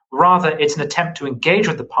 Rather, it's an attempt to engage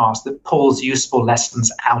with the past that pulls useful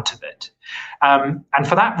lessons out of it. And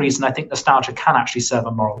for that reason, I think nostalgia can actually serve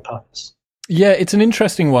a moral purpose. Yeah, it's an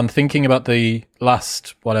interesting one, thinking about the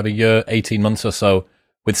last, year, 18 months or so,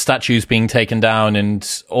 with statues being taken down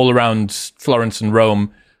and all around Florence and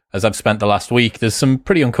Rome, as I've spent the last week. There's some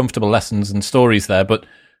pretty uncomfortable lessons and stories there, but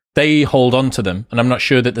they hold on to them. And I'm not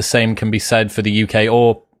sure that the same can be said for the UK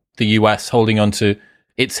or the US holding on to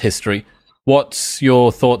its history. What's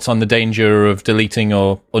your thoughts on the danger of deleting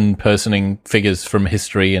or unpersoning figures from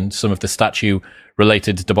history and some of the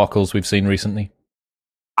statue-related debacles we've seen recently?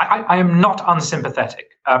 I am not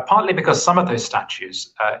unsympathetic, partly because some of those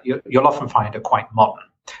statues you'll often find are quite modern.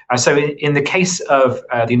 So in the case of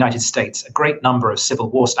the United States, a great number of Civil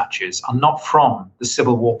War statues are not from the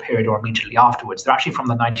Civil War period or immediately afterwards. They're actually from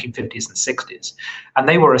the 1950s and 60s. And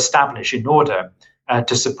they were established in order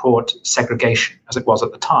to support segregation, as it was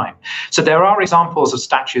at the time. So there are examples of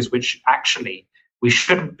statues which actually we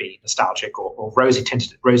shouldn't be nostalgic or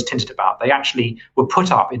rose-tinted about. They actually were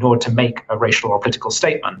put up in order to make a racial or political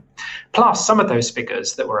statement. Plus, some of those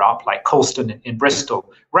figures that were up, like Colston in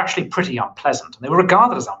Bristol, were actually pretty unpleasant. And they were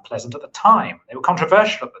regarded as unpleasant at the time. They were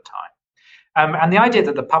controversial at the time. And the idea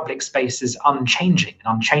that the public space is unchanging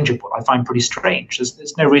and unchangeable, I find pretty strange.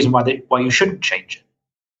 There's no reason why you shouldn't change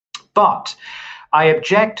it. But I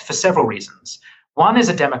object for several reasons. One is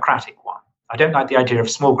a democratic one. I don't like the idea of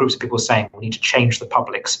small groups of people saying we need to change the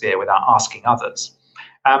public sphere without asking others.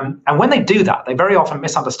 And when they do that, they very often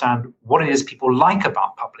misunderstand what it is people like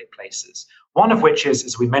about public places. One of which is,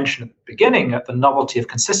 as we mentioned at the beginning, the novelty of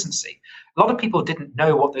consistency. A lot of people didn't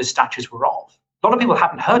know what those statues were of. A lot of people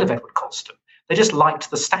hadn't heard of Edward Colston. They just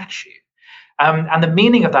liked the statue. And the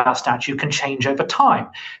meaning of that statue can change over time.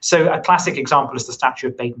 So a classic example is the statue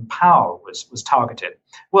of Baden-Powell was targeted.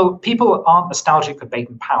 Well, people aren't nostalgic for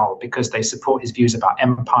Baden-Powell because they support his views about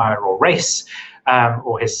empire or race,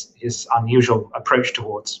 or his unusual approach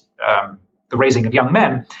towards the raising of young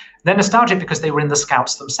men. They're nostalgic because they were in the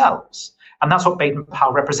Scouts themselves. And that's what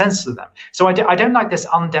Baden-Powell represents to them. So I don't like this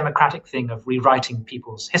undemocratic thing of rewriting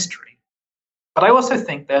people's history. But I also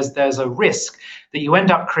think there's a risk that you end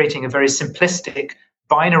up creating a very simplistic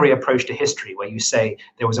binary approach to history where you say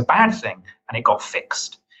there was a bad thing and it got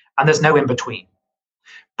fixed, and there's no in between.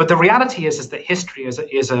 But the reality is that history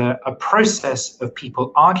is a process of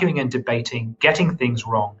people arguing and debating, getting things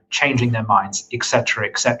wrong, changing their minds, etc.,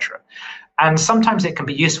 etc. And sometimes it can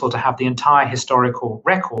be useful to have the entire historical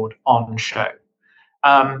record on show.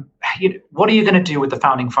 What are you going to do with the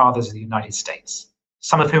founding fathers of the United States?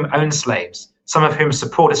 Some of whom owned slaves, some of whom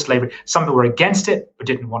supported slavery, some who were against it but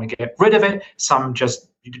didn't want to get rid of it, some just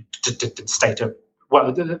state of,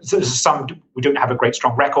 well, some we don't have a great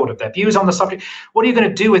strong record of their views on the subject. What are you going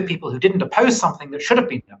to do with people who didn't oppose something that should have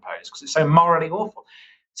been opposed because it's so morally awful?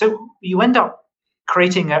 So you end up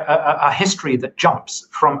creating a history that jumps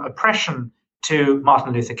from oppression to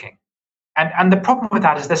Martin Luther King. And the problem with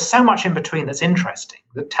that is there's so much in between that's interesting,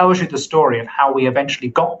 that tells you the story of how we eventually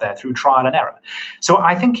got there through trial and error. So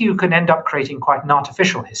I think you can end up creating quite an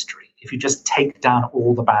artificial history if you just take down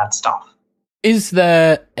all the bad stuff. Is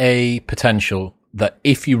there a potential that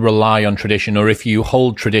if you rely on tradition, or if you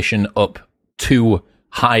hold tradition up too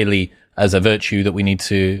highly as a virtue that we need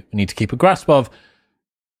to keep a grasp of,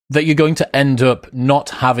 that you're going to end up not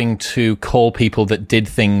having to call people that did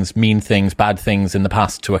things, mean things, bad things in the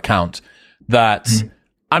past to account. That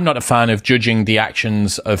I'm not a fan of judging the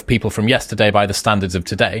actions of people from yesterday by the standards of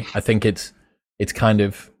today. I think it's kind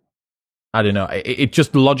of, I don't know, it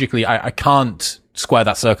just logically, I can't square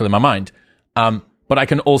that circle in my mind. But I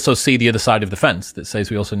can also see the other side of the fence that says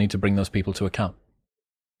we also need to bring those people to account.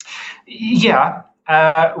 Yeah.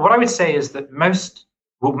 What I would say is that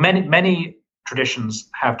many traditions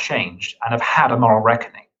have changed and have had a moral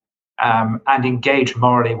reckoning and engage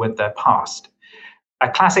morally with their past. A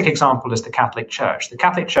classic example is the Catholic Church. The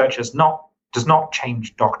Catholic Church does not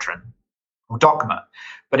change doctrine or dogma,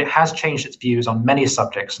 but it has changed its views on many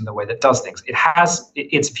subjects in the way that it does things.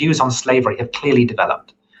 Its views on slavery have clearly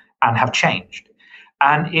developed and have changed,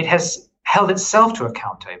 and it has held itself to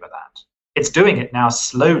account over that. It's doing it now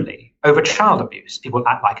slowly over child abuse. People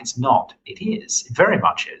act like it's not. It is. It very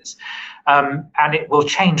much is. And it will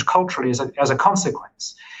change culturally as a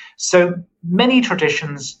consequence. So many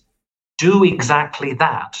traditions do exactly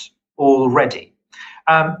that already.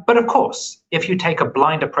 But of course, if you take a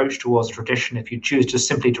blind approach towards tradition, if you choose just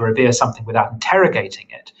simply to revere something without interrogating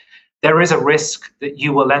it, there is a risk that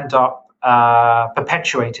you will end up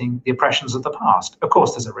perpetuating the oppressions of the past. Of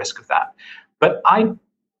course, there's a risk of that. But I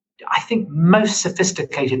think most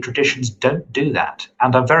sophisticated traditions don't do that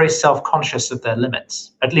and are very self-conscious of their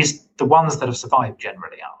limits. At least the ones that have survived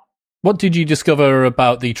generally are. What did you discover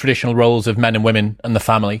about the traditional roles of men and women and the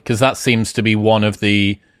family? Because that seems to be one of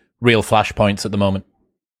the real flashpoints at the moment.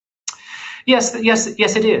 Yes,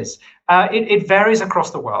 it is. It varies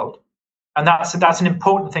across the world. And that's an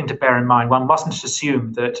important thing to bear in mind. One mustn't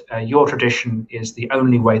assume that your tradition is the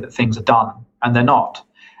only way that things are done, and they're not.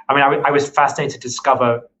 I mean, I was fascinated to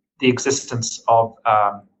discover the existence of,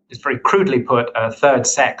 it's very crudely put, a third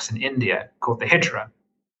sex in India called the Hijra,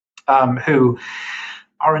 who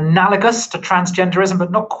are analogous to transgenderism,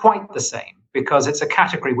 but not quite the same, because it's a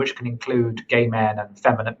category which can include gay men and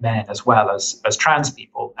feminine men as well as trans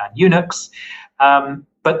people and eunuchs.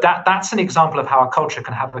 But that's an example of how a culture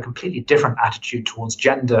can have a completely different attitude towards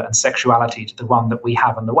gender and sexuality to the one that we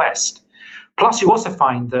have in the West. Plus, you also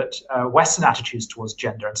find that Western attitudes towards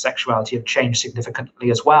gender and sexuality have changed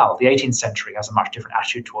significantly as well. The 18th century has a much different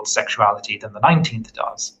attitude towards sexuality than the 19th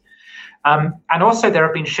does. And also there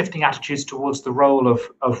have been shifting attitudes towards the role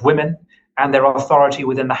of women and their authority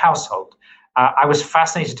within the household. I was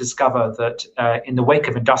fascinated to discover that in the wake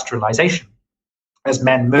of industrialization, as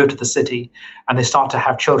men move to the city and they start to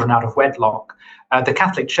have children out of wedlock, the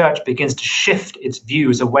Catholic Church begins to shift its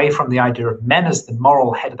views away from the idea of men as the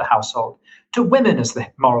moral head of the household to women as the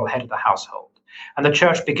moral head of the household. And the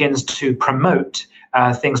Church begins to promote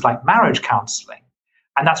things like marriage counseling.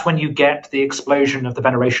 And that's when you get the explosion of the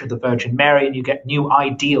veneration of the Virgin Mary, and you get new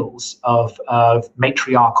ideals of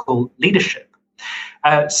matriarchal leadership.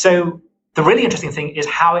 So the really interesting thing is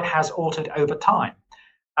how it has altered over time.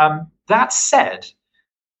 That said,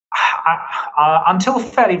 until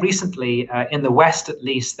fairly recently, in the West at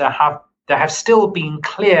least, there have still been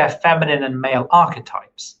clear feminine and male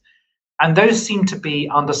archetypes, and those seem to be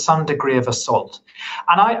under some degree of assault.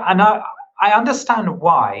 And I understand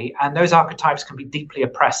why, and those archetypes can be deeply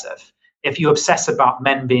oppressive. If you obsess about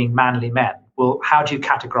men being manly men, well, how do you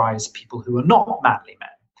categorize people who are not manly men?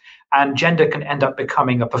 And gender can end up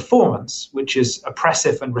becoming a performance, which is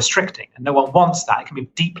oppressive and restricting, and no one wants that. It can be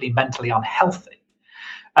deeply mentally unhealthy.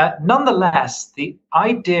 Nonetheless, the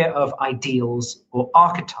idea of ideals or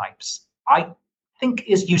archetypes, I think,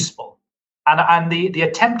 is useful. And the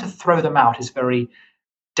attempt to throw them out is very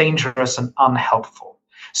dangerous and unhelpful.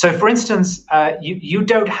 So, for instance, you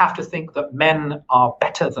don't have to think that men are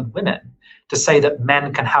better than women to say that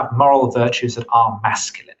men can have moral virtues that are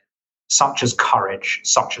masculine, such as courage,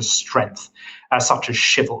 such as strength, such as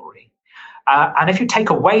chivalry. And if you take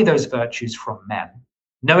away those virtues from men,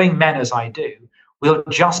 knowing men as I do, we'll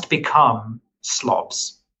just become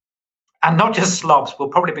slobs. And not just slobs, we'll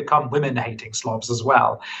probably become women-hating slobs as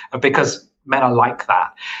well, because men are like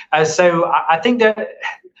that. So I think that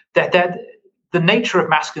the nature of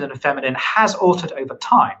masculine and feminine has altered over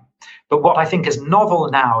time. But what I think is novel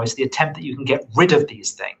now is the attempt that you can get rid of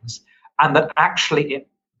these things, and that actually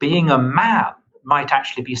being a man might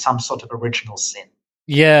actually be some sort of original sin.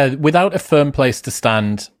 Yeah, without a firm place to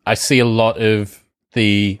stand, I see a lot of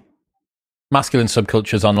the masculine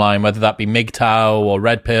subcultures online, whether that be MGTOW or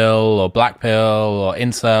Red Pill or Black Pill or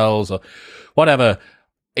incels or whatever.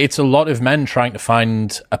 It's a lot of men trying to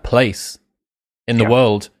find a place in the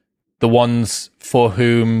world, the ones for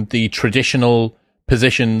whom the traditional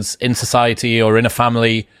positions in society or in a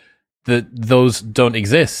family, that those don't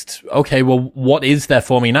exist. Okay, well, what is there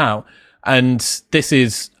for me now? And this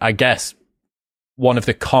is, I guess, one of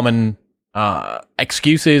the common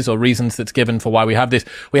excuses or reasons that's given for why we have this.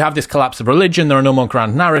 We have this collapse of religion. There are no more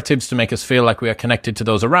grand narratives to make us feel like we are connected to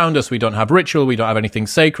those around us. We don't have ritual. We don't have anything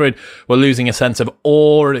sacred. We're losing a sense of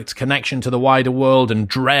awe, its connection to the wider world, and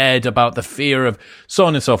dread about the fear of so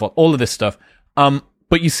on and so forth, all of this stuff.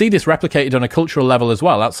 But you see this replicated on a cultural level as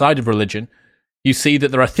well, outside of religion. You see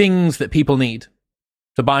that there are things that people need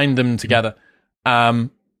to bind them together.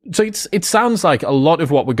 So it sounds like a lot of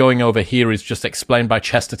what we're going over here is just explained by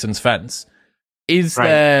Chesterton's fence. Where's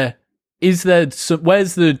the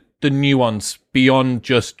nuance beyond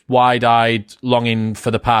just wide-eyed longing for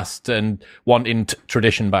the past and wanting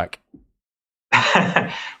tradition back?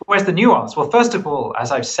 Where's the nuance? Well, first of all,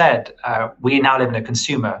 as I've said, we now live in a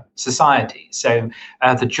consumer society. So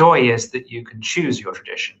the joy is that you can choose your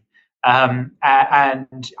tradition. And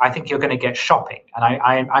I think you're going to get shopping. And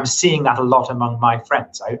I'm seeing that a lot among my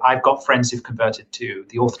friends. I've got friends who've converted to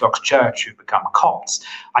the Orthodox Church, who've become Copts.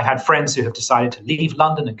 I've had friends who have decided to leave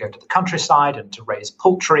London and go to the countryside and to raise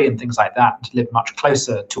poultry and things like that, and to live much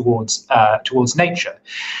closer towards nature.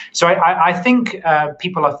 So I think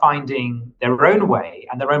people are finding their own way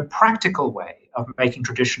and their own practical way of making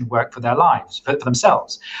tradition work for their lives, for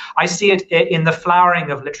themselves. I see it in the flowering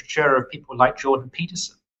of literature of people like Jordan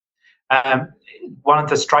Peterson. One of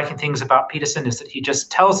the striking things about Peterson is that he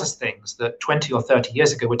just tells us things that 20 or 30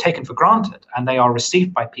 years ago were taken for granted, and they are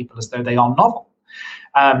received by people as though they are novel.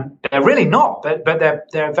 They're really not, but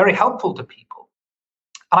they're very helpful to people.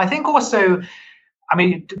 And I think also, I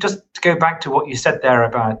mean, just to go back to what you said there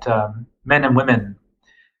about men and women,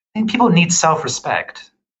 I think people need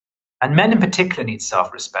self-respect, and men in particular need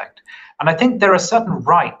self-respect. And I think there are certain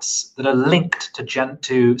rights that are linked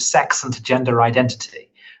to sex and to gender identity.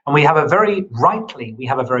 And we have a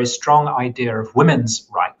very strong idea of women's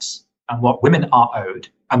rights and what women are owed.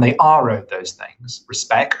 And they are owed those things: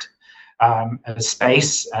 respect,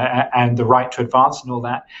 space, and the right to advance and all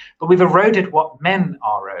that. But we've eroded what men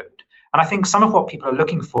are owed. And I think some of what people are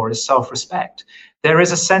looking for is self-respect. There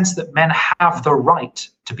is a sense that men have the right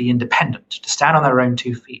to be independent, to stand on their own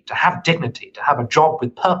 2 feet, to have dignity, to have a job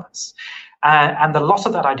with purpose. And the loss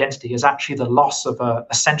of that identity is actually the loss of a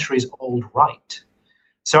centuries-old right.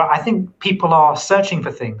 So I think people are searching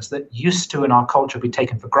for things that used to in our culture be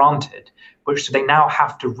taken for granted, which they now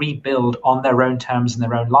have to rebuild on their own terms in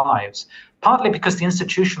their own lives, partly because the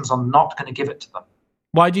institutions are not going to give it to them.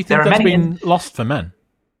 Why do you think that's been lost for men?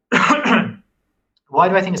 Why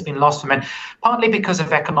do I think it's been lost for men? Partly because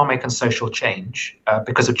of economic and social change,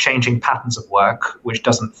 because of changing patterns of work, which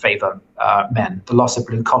doesn't favor men, the loss of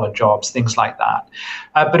blue-collar jobs, things like that.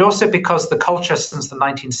 But also because the culture since the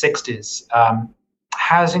 1960s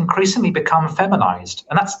has increasingly become feminized.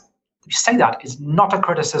 And that's, you say that, is not a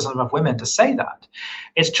criticism of women to say that.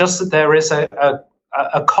 It's just that there is a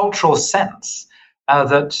cultural sense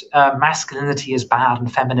that masculinity is bad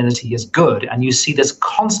and femininity is good. And you see this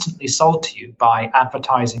constantly sold to you by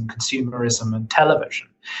advertising, consumerism, and television.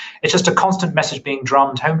 It's just a constant message being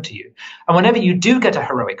drummed home to you. And whenever you do get a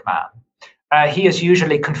heroic man, he is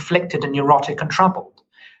usually conflicted and neurotic and troubled.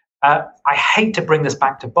 I hate to bring this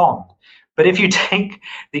back to Bond, but if you take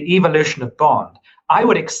the evolution of Bond, I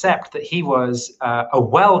would accept that he was a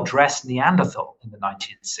well-dressed Neanderthal in the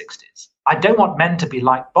 1960s. I don't want men to be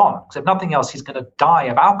like Bond, because if nothing else, he's going to die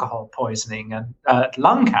of alcohol poisoning and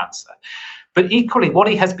lung cancer. But equally, what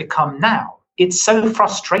he has become now, it's so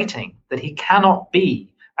frustrating that he cannot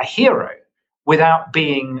be a hero without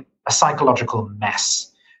being a psychological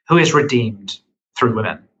mess who is redeemed through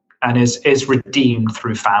women and is redeemed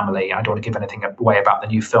through family. I don't want to give anything away about the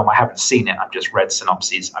new film. I haven't seen it. I've just read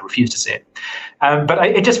synopses. I refuse to see it. But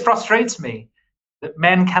it just frustrates me that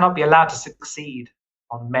men cannot be allowed to succeed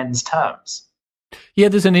on men's terms. Yeah,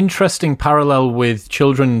 there's an interesting parallel with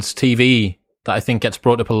children's TV that I think gets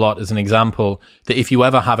brought up a lot as an example, that if you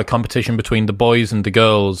ever have a competition between the boys and the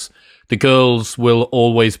girls will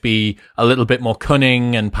always be a little bit more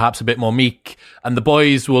cunning and perhaps a bit more meek, and the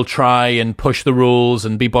boys will try and push the rules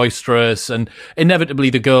and be boisterous, and inevitably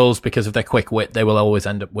the girls, because of their quick wit, they will always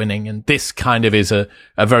end up winning. And this kind of is a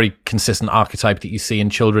very consistent archetype that you see in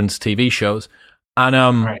children's TV shows.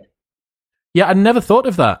 And right. Yeah, I'd never thought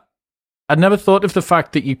of that. I'd never thought of the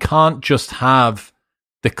fact that you can't just have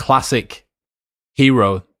the classic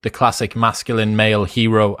hero, the classic masculine male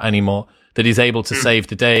hero anymore, that is able to save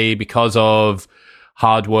the day because of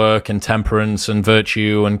hard work and temperance and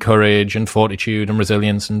virtue and courage and fortitude and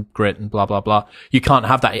resilience and grit and blah, blah, blah. You can't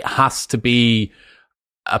have that. It has to be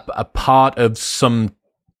a part of some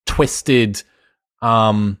twisted,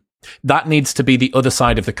 that needs to be the other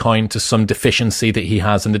side of the coin to some deficiency that he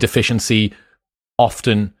has. And the deficiency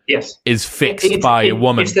often yes. is fixed by a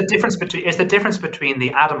woman. It's the difference between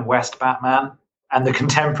the Adam West Batman and the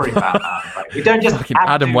contemporary Batman. Right? We don't just Fucking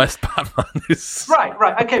Adam West Batman is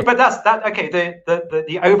right. Okay, but that's that. Okay,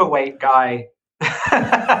 the overweight guy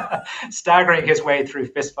staggering his way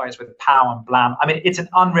through fistfights with pow and blam. I mean, it's an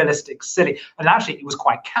unrealistic, silly, and actually, it was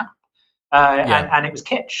quite camp. And it was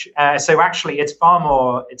kitsch. So actually, it's far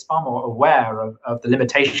more aware of the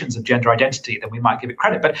limitations of gender identity than we might give it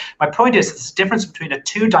credit. But my point is, there's a difference between a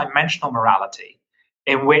two-dimensional morality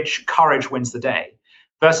in which courage wins the day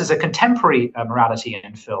versus a contemporary morality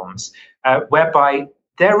in films whereby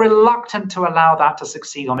they're reluctant to allow that to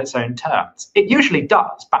succeed on its own terms. It usually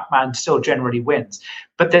does. Batman still generally wins,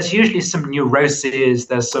 but there's usually some neuroses.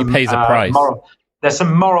 There's some he pays a price. There's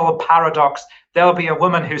some moral paradox. There'll be a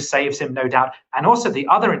woman who saves him, no doubt. And also the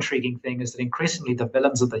other intriguing thing is that increasingly the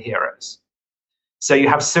villains are the heroes. So you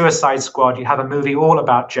have Suicide Squad, you have a movie all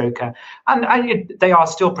about Joker, and they are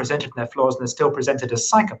still presented in their flaws and they're still presented as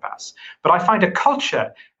psychopaths. But I find a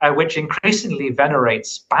culture which increasingly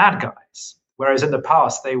venerates bad guys, whereas in the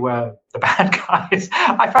past they were the bad guys.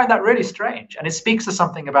 I find that really strange. And it speaks to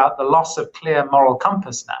something about the loss of clear moral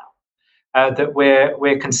compass now, that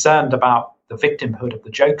we're concerned about the victimhood of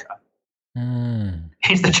the Joker.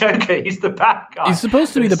 He's the Joker. He's the bad guy. He's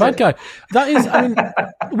supposed to be the bad guy. That is, I mean,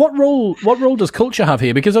 what role does culture have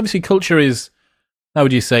here? Because obviously culture is, how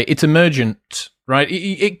would you say, it's emergent, right?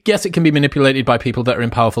 Yes, it can be manipulated by people that are in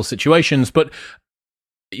powerful situations, but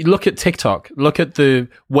you look at TikTok, look at the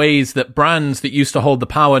ways that brands that used to hold the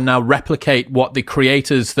power now replicate what the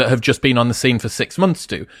creators that have just been on the scene for 6 months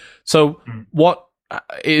do. So what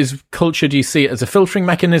is culture? Do you see it as a filtering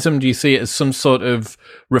mechanism? Do you see it as some sort of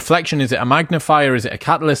reflection? Is it a magnifier? Is it a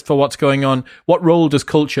catalyst for what's going on? What role does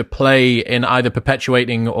culture play in either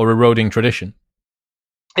perpetuating or eroding tradition?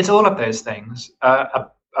 It's all of those things. A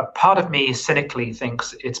part of me cynically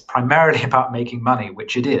thinks it's primarily about making money,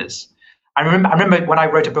 which it is. I remember when I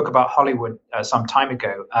wrote a book about Hollywood some time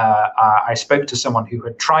ago, I spoke to someone who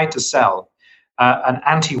had tried to sell an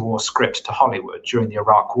anti-war script to Hollywood during the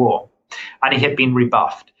Iraq War. And he had been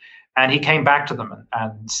rebuffed. And he came back to them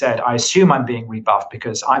and said, I assume I'm being rebuffed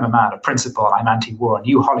because I'm a man of principle and I'm anti-war. And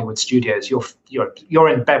you Hollywood studios, you're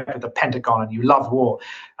in bed with the Pentagon and you love war.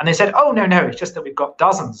 And they said, oh, no, it's just that we've got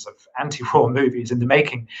dozens of anti-war movies in the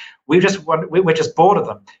making. We're just bored of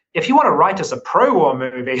them. If you want to write us a pro-war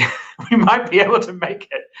movie, we might be able to make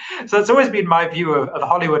it. So it's always been my view of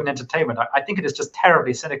Hollywood and entertainment. I think it is just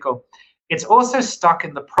terribly cynical. It's also stuck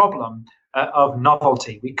in the problem of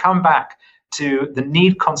novelty. We come back to the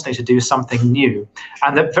need constantly to do something new.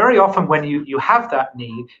 And that very often when you have that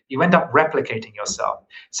need, you end up replicating yourself.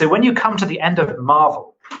 So when you come to the end of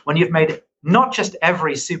Marvel, when you've made not just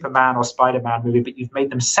every Superman or Spider-Man movie, but you've made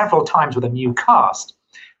them several times with a new cast,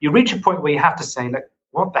 you reach a point where you have to say, look,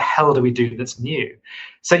 what the hell do we do that's new?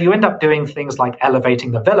 So you end up doing things like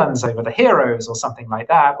elevating the villains over the heroes or something like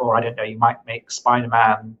that. Or I don't know, you might make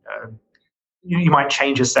Spider-Man you might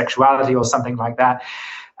change his sexuality or something like that.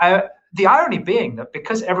 The irony being that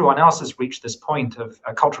because everyone else has reached this point of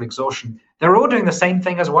cultural exhaustion, they're all doing the same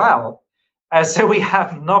thing as well. So we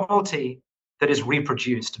have novelty that is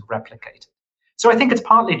reproduced and replicated. So I think it's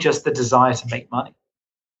partly just the desire to make money.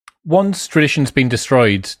 Once tradition's been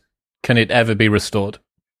destroyed, can it ever be restored?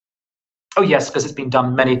 Oh, yes, because it's been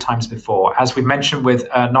done many times before. As we mentioned with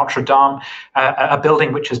Notre Dame, a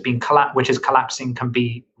building which is collapsing can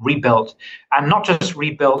be rebuilt, and not just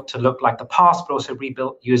rebuilt to look like the past, but also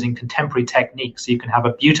rebuilt using contemporary techniques. So you can have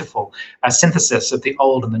a beautiful synthesis of the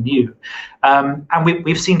old and the new. And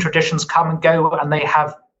we've seen traditions come and go, and they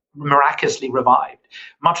have miraculously revived.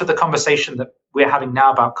 Much of the conversation that we're having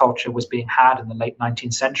now about culture was being had in the late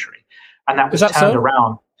 19th century, and that was turned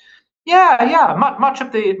around. Yeah. Much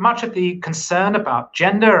of the concern about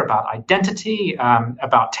gender, about identity,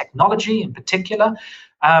 about technology in particular,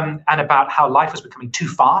 and about how life was becoming too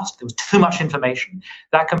fast. There was too much information.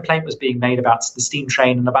 That complaint was being made about the steam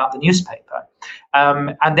train and about the newspaper.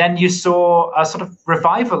 And then you saw a sort of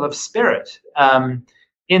revival of spirit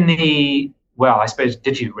in the. Well, I suppose,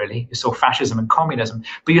 did you really? You saw fascism and communism,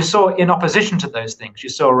 but you saw in opposition to those things, you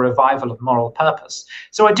saw a revival of moral purpose.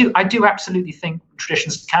 So I do absolutely think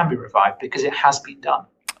traditions can be revived because it has been done.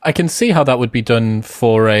 I can see how that would be done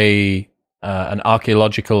for an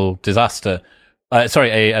archaeological disaster.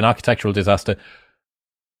 An architectural disaster.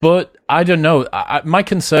 But I don't know. My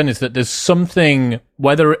concern is that there's something,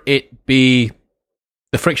 whether it be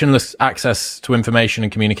the frictionless access to information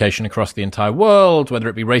and communication across the entire world, whether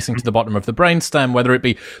it be racing to the bottom of the brainstem, whether it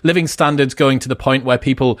be living standards going to the point where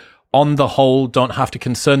people on the whole, don't have to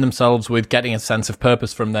concern themselves with getting a sense of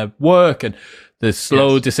purpose from their work and the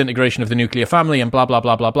slow disintegration of the nuclear family and blah, blah,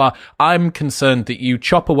 blah, blah, blah. I'm concerned that you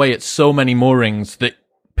chop away at so many moorings that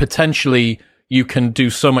potentially you can do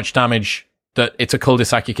so much damage that it's a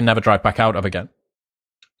cul-de-sac you can never drive back out of again.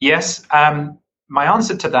 Yes. My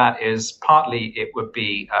answer to that is partly it would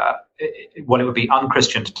be it would be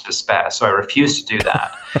unchristian to despair. So I refuse to do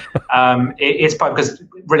that. It's because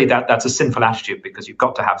really that's a sinful attitude, because you've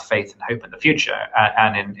got to have faith and hope in the future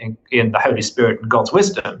and in the Holy Spirit and God's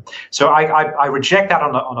wisdom. So I reject that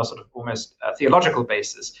on a sort of almost theological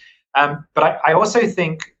basis. But I also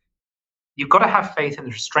think you've got to have faith in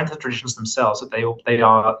the strength of the traditions themselves, that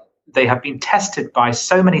they have been tested by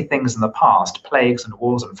so many things in the past, plagues and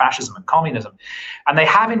wars and fascism and communism, and they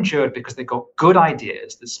have endured because they've got good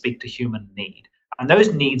ideas that speak to human need. And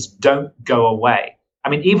those needs don't go away. I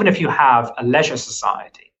mean, even if you have a leisure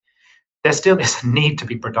society, there still is a need to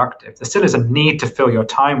be productive. There still is a need to fill your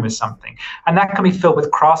time with something. And that can be filled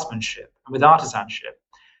with craftsmanship and with artisanship.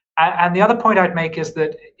 And the other point I'd make is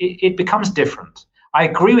that it becomes different. I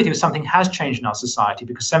agree with you, something has changed in our society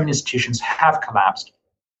because so many institutions have collapsed.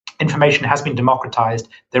 Information has been democratized.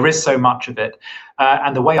 There is so much of it.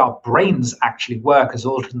 And the way our brains actually work has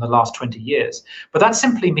altered in the last 20 years. But that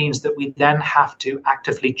simply means that we then have to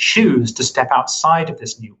actively choose to step outside of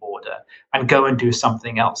this new order and go and do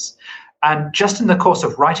something else. And just in the course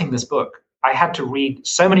of writing this book, I had to read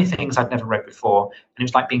so many things I'd never read before. And it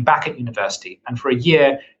was like being back at university. And for a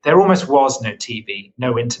year, there almost was no TV,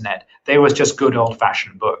 no internet. There was just good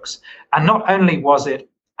old-fashioned books. And not only was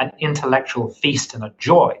it an intellectual feast and a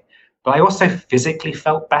joy, but I also physically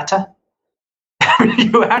felt better.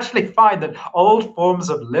 You actually find that old forms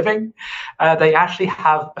of living, they actually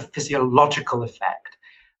have a physiological effect.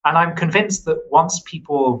 And I'm convinced that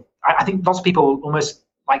I think lots of people, almost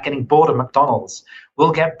like getting bored of McDonald's,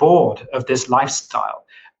 will get bored of this lifestyle,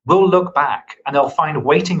 will look back, and they'll find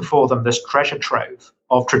waiting for them this treasure trove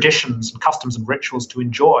of traditions and customs and rituals to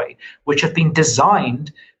enjoy, which have been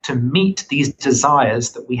designed to meet these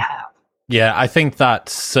desires that we have. Yeah, I think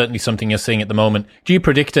that's certainly something you're seeing at the moment. Do you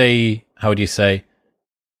predict a tradition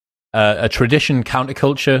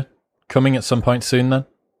counterculture coming at some point soon then?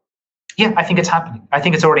 Yeah, I think it's happening. I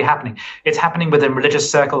think it's already happening. It's happening within religious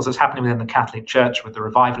circles. It's happening within the Catholic Church with the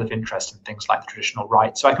revival of interest in things like the traditional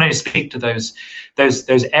rite. So I can only speak to those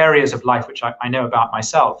areas of life which I know about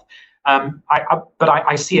myself. But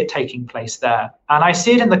I see it taking place there. And I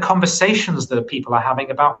see it in the conversations that people are having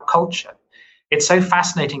about culture. It's so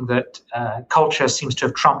fascinating that culture seems to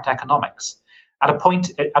have trumped economics at a point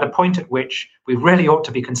at which we really ought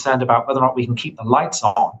to be concerned about whether or not we can keep the lights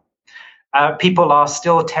on. People are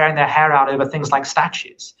still tearing their hair out over things like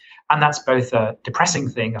statues. And that's both a depressing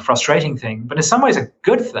thing, a frustrating thing, but in some ways a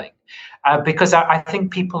good thing, because I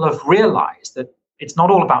think people have realized that it's not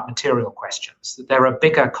all about material questions, that there are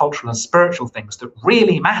bigger cultural and spiritual things that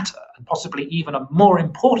really matter and possibly even are more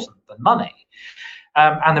important than money.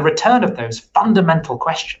 And the return of those fundamental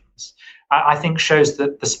questions, I think, shows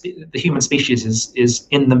that the human species is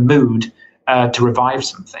in the mood to revive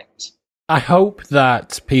some things. I hope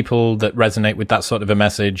that people that resonate with that sort of a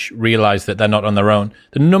message realize that they're not on their own.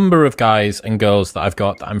 The number of guys and girls that I've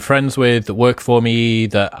got that I'm friends with, that work for me,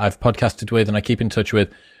 that I've podcasted with and I keep in touch with,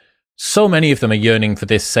 so many of them are yearning for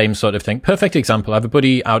this same sort of thing. Perfect example. I have a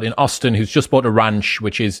buddy out in Austin who's just bought a ranch,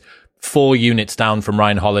 which is 4 units down from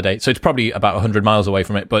Ryan Holiday. So it's probably about 100 miles away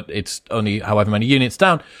from it, but it's only however many units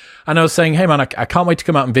down. And I was saying, hey man, I can't wait to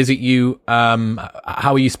come out and visit you.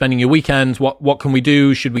 How are you spending your weekends? What can we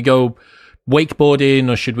do? Should we go wakeboarding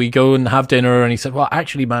or should we go and have dinner? And he said, well,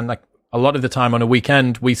 actually, man, like a lot of the time on a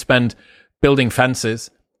weekend, we spend building fences.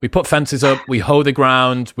 We put fences up, we hoe the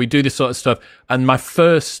ground, we do this sort of stuff. And my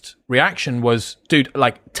first reaction was, dude,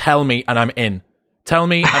 like, tell me and I'm in. Tell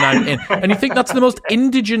me and I'm in. And you think that's the most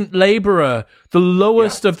indigent laborer, the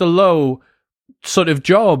lowest of the low sort of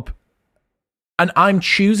job. And I'm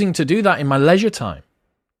choosing to do that in my leisure time.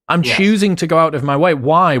 I'm choosing to go out of my way.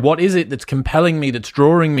 Why? What is it that's compelling me, that's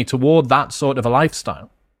drawing me toward that sort of a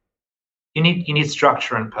lifestyle? You need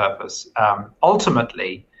structure and purpose.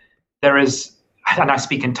 Ultimately, there is, and I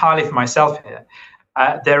speak entirely for myself here,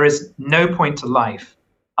 there is no point to life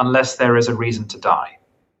unless there is a reason to die.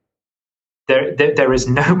 There is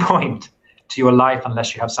no point to your life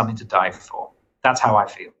unless you have something to die for. That's how I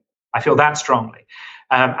feel. I feel that strongly.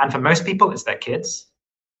 And for most people, it's their kids.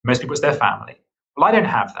 Most people, it's their family. Well, I don't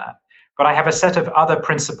have that, but I have a set of other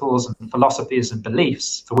principles and philosophies and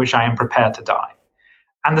beliefs for which I am prepared to die.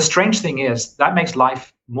 And the strange thing is that makes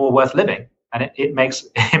life more worth living, and it makes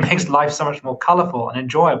life so much more colorful and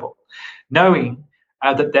enjoyable, knowing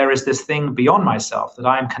that there is this thing beyond myself that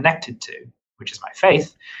I am connected to, which is my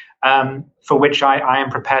faith, for which I am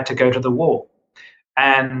prepared to go to the war.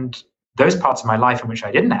 And those parts of my life in which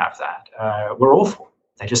I didn't have that were awful.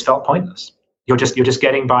 They just felt pointless. You're just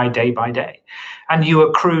getting by day, and you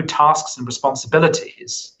accrue tasks and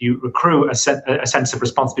responsibilities. You accrue a sense of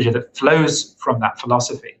responsibility that flows from that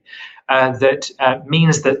philosophy. That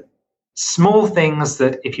means that small things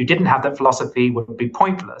that, if you didn't have that philosophy, would be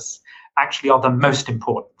pointless, actually are the most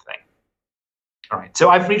important thing. All right. So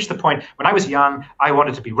I've reached the point. When I was young, I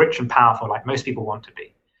wanted to be rich and powerful, like most people want to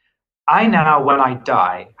be. I now, when I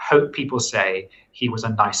die, hope people say he was a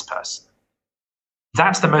nice person.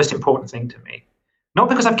 That's the most important thing to me. Not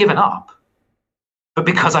because I've given up, but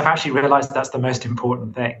because I've actually realized that's the most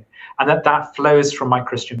important thing, and that flows from my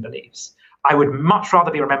Christian beliefs. I would much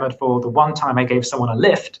rather be remembered for the one time I gave someone a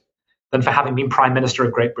lift than for having been Prime Minister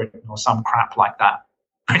of Great Britain or some crap like that,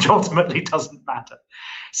 which ultimately doesn't matter.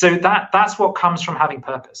 So that's what comes from having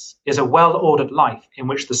purpose, is a well-ordered life in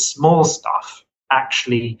which the small stuff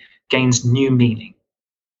actually gains new meaning.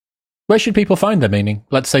 Where should people find their meaning?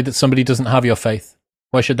 Let's say that somebody doesn't have your faith.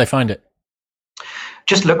 Where should they find it?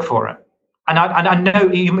 Just look for it. And I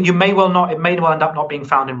know you may well not, it may well end up not being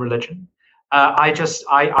found in religion. I just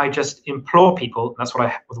implore people, that's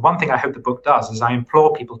the one thing I hope the book does, is I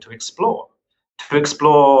implore people to explore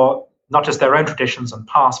not just their own traditions and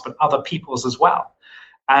past, but other people's as well.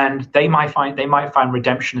 And they might find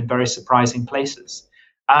redemption in very surprising places.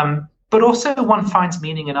 But also one finds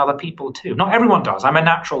meaning in other people too. Not everyone does. I'm a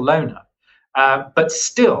natural loner. But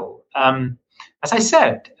still, as I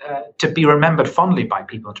said, to be remembered fondly by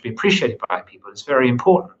people, to be appreciated by people is very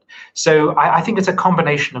important. So I think it's a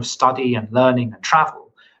combination of study and learning and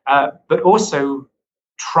travel, but also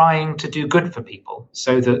trying to do good for people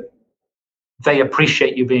so that they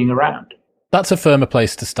appreciate you being around. That's a firmer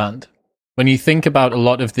place to stand. When you think about a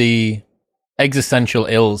lot of the existential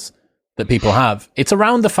ills that people have, it's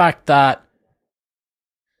around the fact that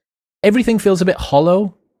everything feels a bit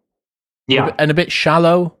hollow, and a bit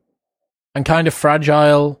shallow, and kind of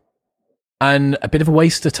fragile, and a bit of a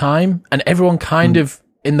waste of time. And everyone kind of,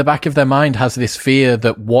 in the back of their mind, has this fear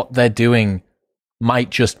that what they're doing might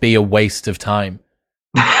just be a waste of time.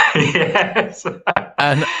 Yes.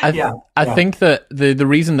 And I think that the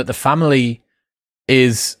reason that the family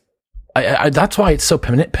is... that's why it's so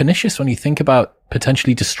pernicious when you think about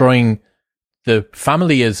potentially destroying the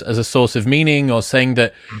family as a source of meaning, or saying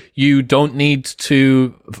that you don't need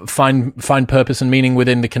to find purpose and meaning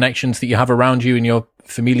within the connections that you have around you in your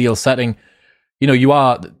familial setting.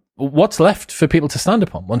 What's left for people to stand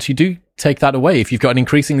upon once you do take that away? If you've got an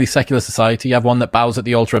increasingly secular society, you have one that bows at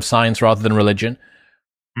the altar of science rather than religion.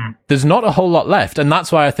 There's not a whole lot left. And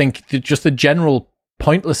that's why I think just the general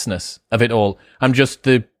pointlessness of it all. I'm just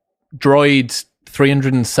the droid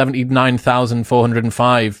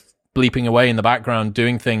 379,405 bleeping away in the background,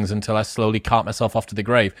 doing things until I slowly cart myself off to the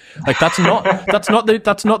grave. Like, that's not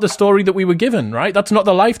the story that we were given, right? That's not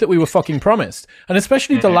the life that we were fucking promised. And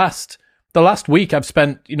especially the last week I've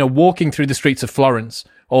spent, walking through the streets of Florence,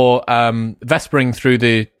 or vespering through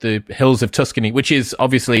the hills of Tuscany, which is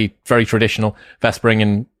obviously very traditional, vespering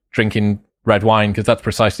and drinking red wine, because that's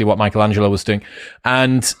precisely what Michelangelo was doing.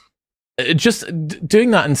 And just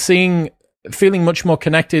doing that and feeling much more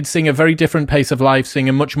connected, seeing a very different pace of life, seeing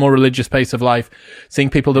a much more religious pace of life, seeing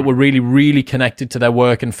people that were really, really connected to their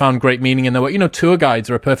work and found great meaning in their work. Tour guides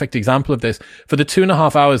are a perfect example of this. For the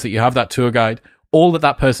 2.5 hours that you have that tour guide, all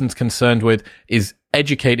that person's concerned with is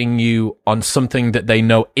educating you on something that they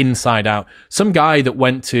know inside out. Some guy that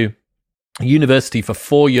went to university for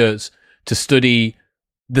 4 years to study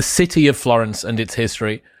the city of Florence and its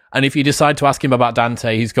history. And if you decide to ask him about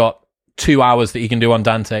Dante, he's got 2 hours that he can do on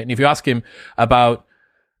Dante. And if you ask him about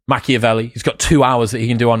Machiavelli, he's got 2 hours that he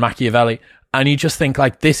can do on Machiavelli. And you just think,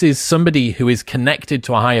 like, this is somebody who is connected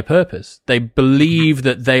to a higher purpose. They believe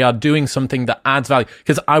that they are doing something that adds value.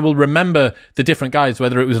 Because I will remember the different guys,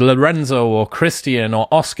 whether it was Lorenzo or Christian or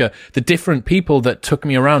Oscar, the different people that took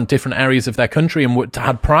me around different areas of their country and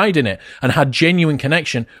had pride in it and had genuine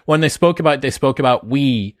connection. When they spoke about it, they spoke about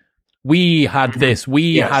we had this,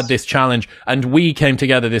 had this challenge, and we came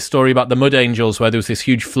together. This story about the Mud Angels, where there was this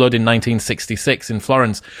huge flood in 1966 in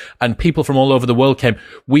Florence, and people from all over the world came.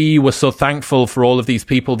 We were so thankful for all of these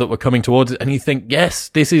people that were coming towards it. And you think, yes,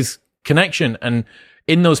 this is connection. And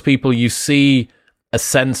in those people, you see a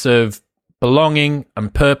sense of belonging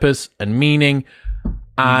and purpose and meaning.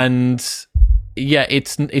 And yeah,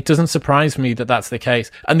 it doesn't surprise me that that's the case.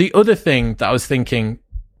 And the other thing that I was thinking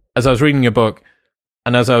as I was reading your book,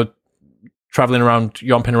 and as I was traveling around,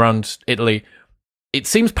 yomping around Italy, it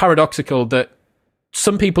seems paradoxical that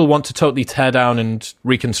some people want to totally tear down and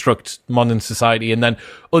reconstruct modern society, and then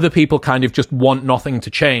other people kind of just want nothing to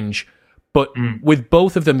change. But with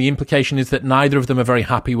both of them, the implication is that neither of them are very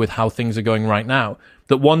happy with how things are going right now.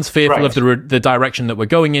 That one's fearful of the direction that we're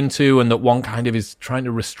going into, and that one kind of is trying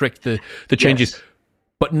to restrict the changes. Yes.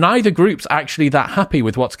 But neither group's actually that happy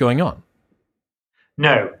with what's going on.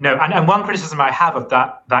 No. And one criticism I have of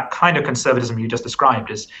that kind of conservatism you just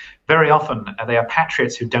described is very often they are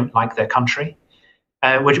patriots who don't like their country,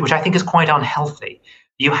 which I think is quite unhealthy.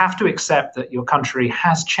 You have to accept that your country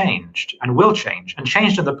has changed and will change and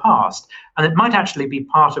changed in the past. And it might actually be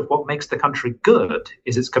part of what makes the country good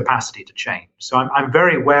is its capacity to change. So I'm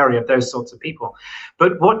very wary of those sorts of people.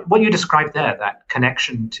 But what you described there, that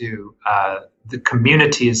connection to the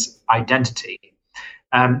community's identity,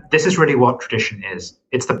 this is really what tradition is.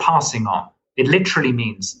 It's the passing on. It literally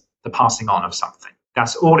means the passing on of something.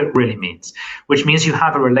 That's all it really means, which means you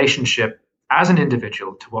have a relationship as an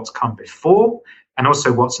individual to what's come before and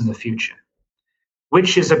also what's in the future,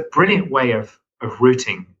 which is a brilliant way of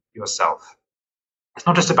rooting yourself. It's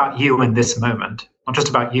not just about you in this moment, not just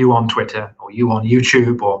about you on Twitter or you on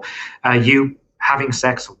YouTube or you having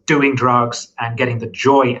sex or doing drugs and getting the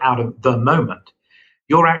joy out of the moment.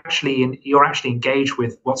 You're actually engaged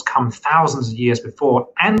with what's come thousands of years before,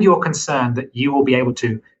 and you're concerned that you will be able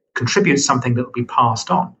to contribute something that will be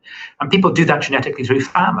passed on. And people do that genetically through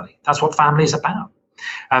family. That's what family is about.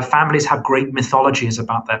 Families have great mythologies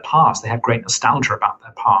about their past. They have great nostalgia about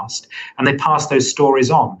their past, and they pass those stories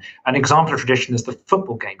on. An example of tradition is the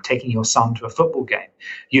football game, taking your son to a football game.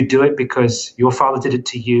 You do it because your father did it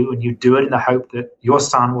to you, and you do it in the hope that your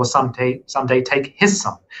son will someday take his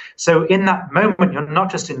son. So in that moment, you're not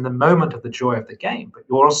just in the moment of the joy of the game, but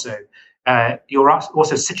you're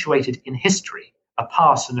also situated in history, a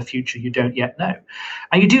past and a future you don't yet know.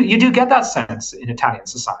 And you do get that sense in Italian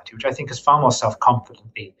society, which I think is far more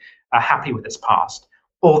self-confidently happy with its past.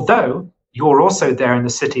 Although you're also there in the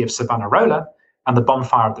city of Savonarola and the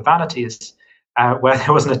bonfire of the vanities, where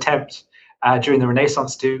there was an attempt during the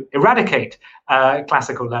Renaissance to eradicate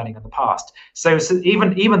classical learning in the past. So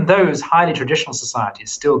even those highly traditional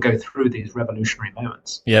societies still go through these revolutionary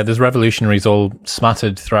moments. Yeah, there's revolutionaries all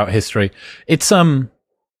smattered throughout history. It's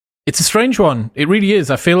a strange one. It really is.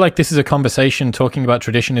 I feel like this is a conversation. Talking about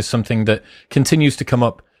tradition is something that continues to come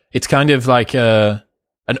up. It's kind of like an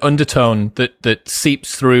undertone that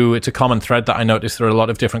seeps through. It's a common thread that I notice through a lot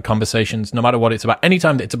of different conversations, no matter what it's about.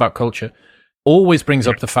 Anytime that it's about culture, always brings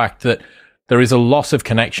up the fact that there is a loss of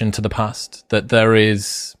connection to the past, that there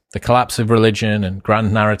is the collapse of religion and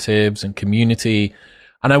grand narratives and community.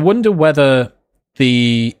 And I wonder whether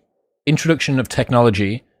the introduction of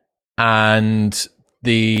technology and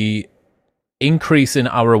the increase in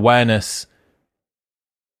our awareness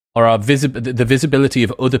or our the visibility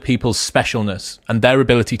of other people's specialness and their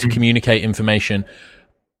ability to communicate information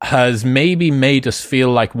has maybe made us feel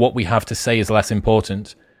like what we have to say is less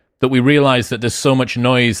important. That we realize that there's so much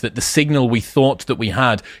noise that the signal we thought that we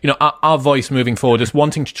had, our voice moving forward, is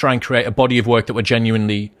wanting to try and create a body of work that we're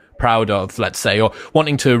genuinely proud of, let's say, or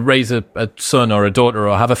wanting to raise a son or a daughter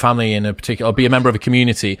or have a family in a particular, or be a member of a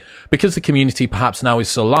community, because the community perhaps now is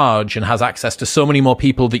so large and has access to so many more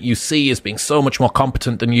people that you see as being so much more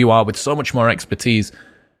competent than you are with so much more expertise,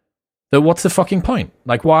 that what's the fucking point?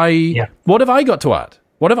 Like, why? Yeah. What have I got to add?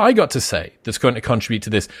 What have I got to say that's going to contribute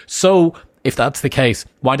to this? So if that's the case,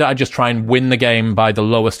 why don't I just try and win the game by the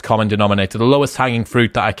lowest common denominator, the lowest hanging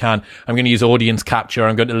fruit that I can? I'm going to use audience capture.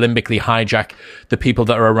 I'm going to limbically hijack the people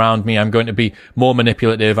that are around me. I'm going to be more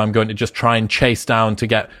manipulative. I'm going to just try and chase down to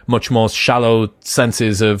get much more shallow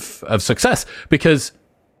senses of success. Because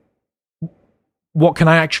what can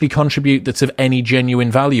I actually contribute that's of any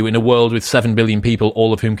genuine value in a world with 7 billion people,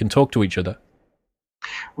 all of whom can talk to each other?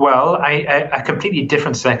 Well, a completely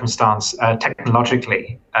different circumstance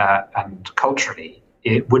technologically and culturally,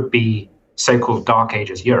 it would be so-called Dark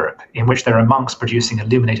Ages Europe, in which there are monks producing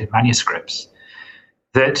illuminated manuscripts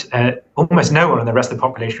that almost no one in the rest of the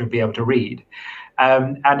population would be able to read,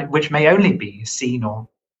 and which may only be seen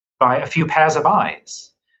by a few pairs of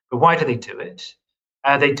eyes. But why do they do it?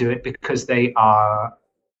 They do it because they are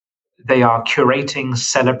curating,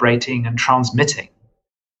 celebrating, and transmitting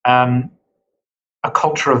a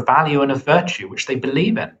culture of value and of virtue, which they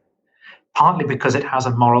believe in, partly because it has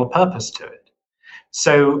a moral purpose to it.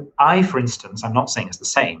 So I, for instance, I'm not saying it's the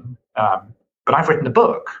same, but I've written a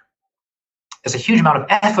book. There's a huge amount of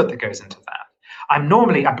effort that goes into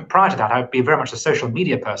that. Prior to that, I'd be very much a social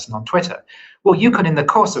media person on Twitter. Well, you can, in the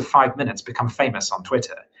course of 5 minutes, become famous on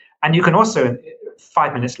Twitter. And you can also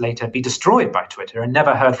 5 minutes later be destroyed by Twitter and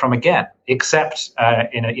never heard from again, except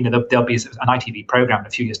there'll be an ITV program in a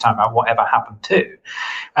few years' time about whatever happened to.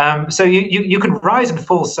 So you can rise and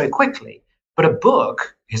fall so quickly, but a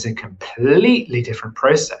book is a completely different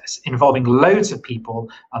process involving loads of people,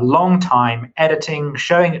 a long time, editing,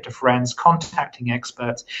 showing it to friends, contacting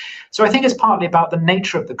experts. So I think it's partly about the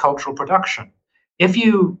nature of the cultural production. If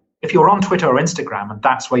you're on Twitter or Instagram and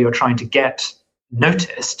that's where you're trying to get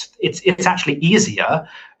noticed, it's actually easier,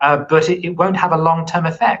 but it won't have a long-term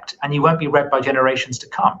effect, and you won't be read by generations to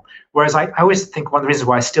come. Whereas I always think one of the reasons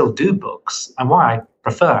why I still do books and why I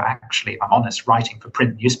prefer, actually, if I'm honest, writing for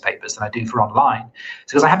print newspapers than I do for online,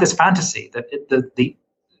 is because I have this fantasy that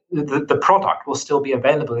the product will still be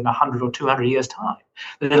available in 100 or 200 years' time,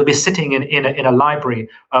 that it'll be sitting in a library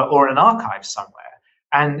or an archive somewhere.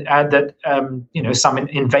 And that some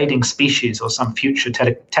invading species or some future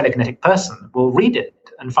telekinetic person will read it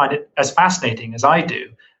and find it as fascinating as I do,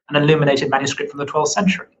 an illuminated manuscript from the 12th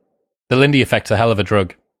century. The Lindy effect's a hell of a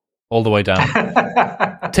drug, all the way down.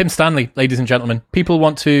 Tim Stanley, ladies and gentlemen. People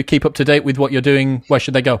want to keep up to date with what you're doing. Where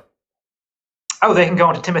should they go? Oh, they can go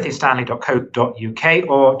on to timothystanley.co.uk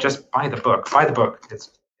or just buy the book. Buy the book.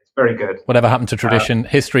 It's very good. Whatever happened to tradition,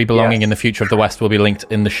 history, belonging, in the future of the West will be linked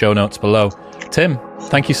in the show notes below. Tim,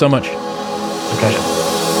 thank you so much. A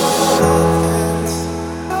pleasure.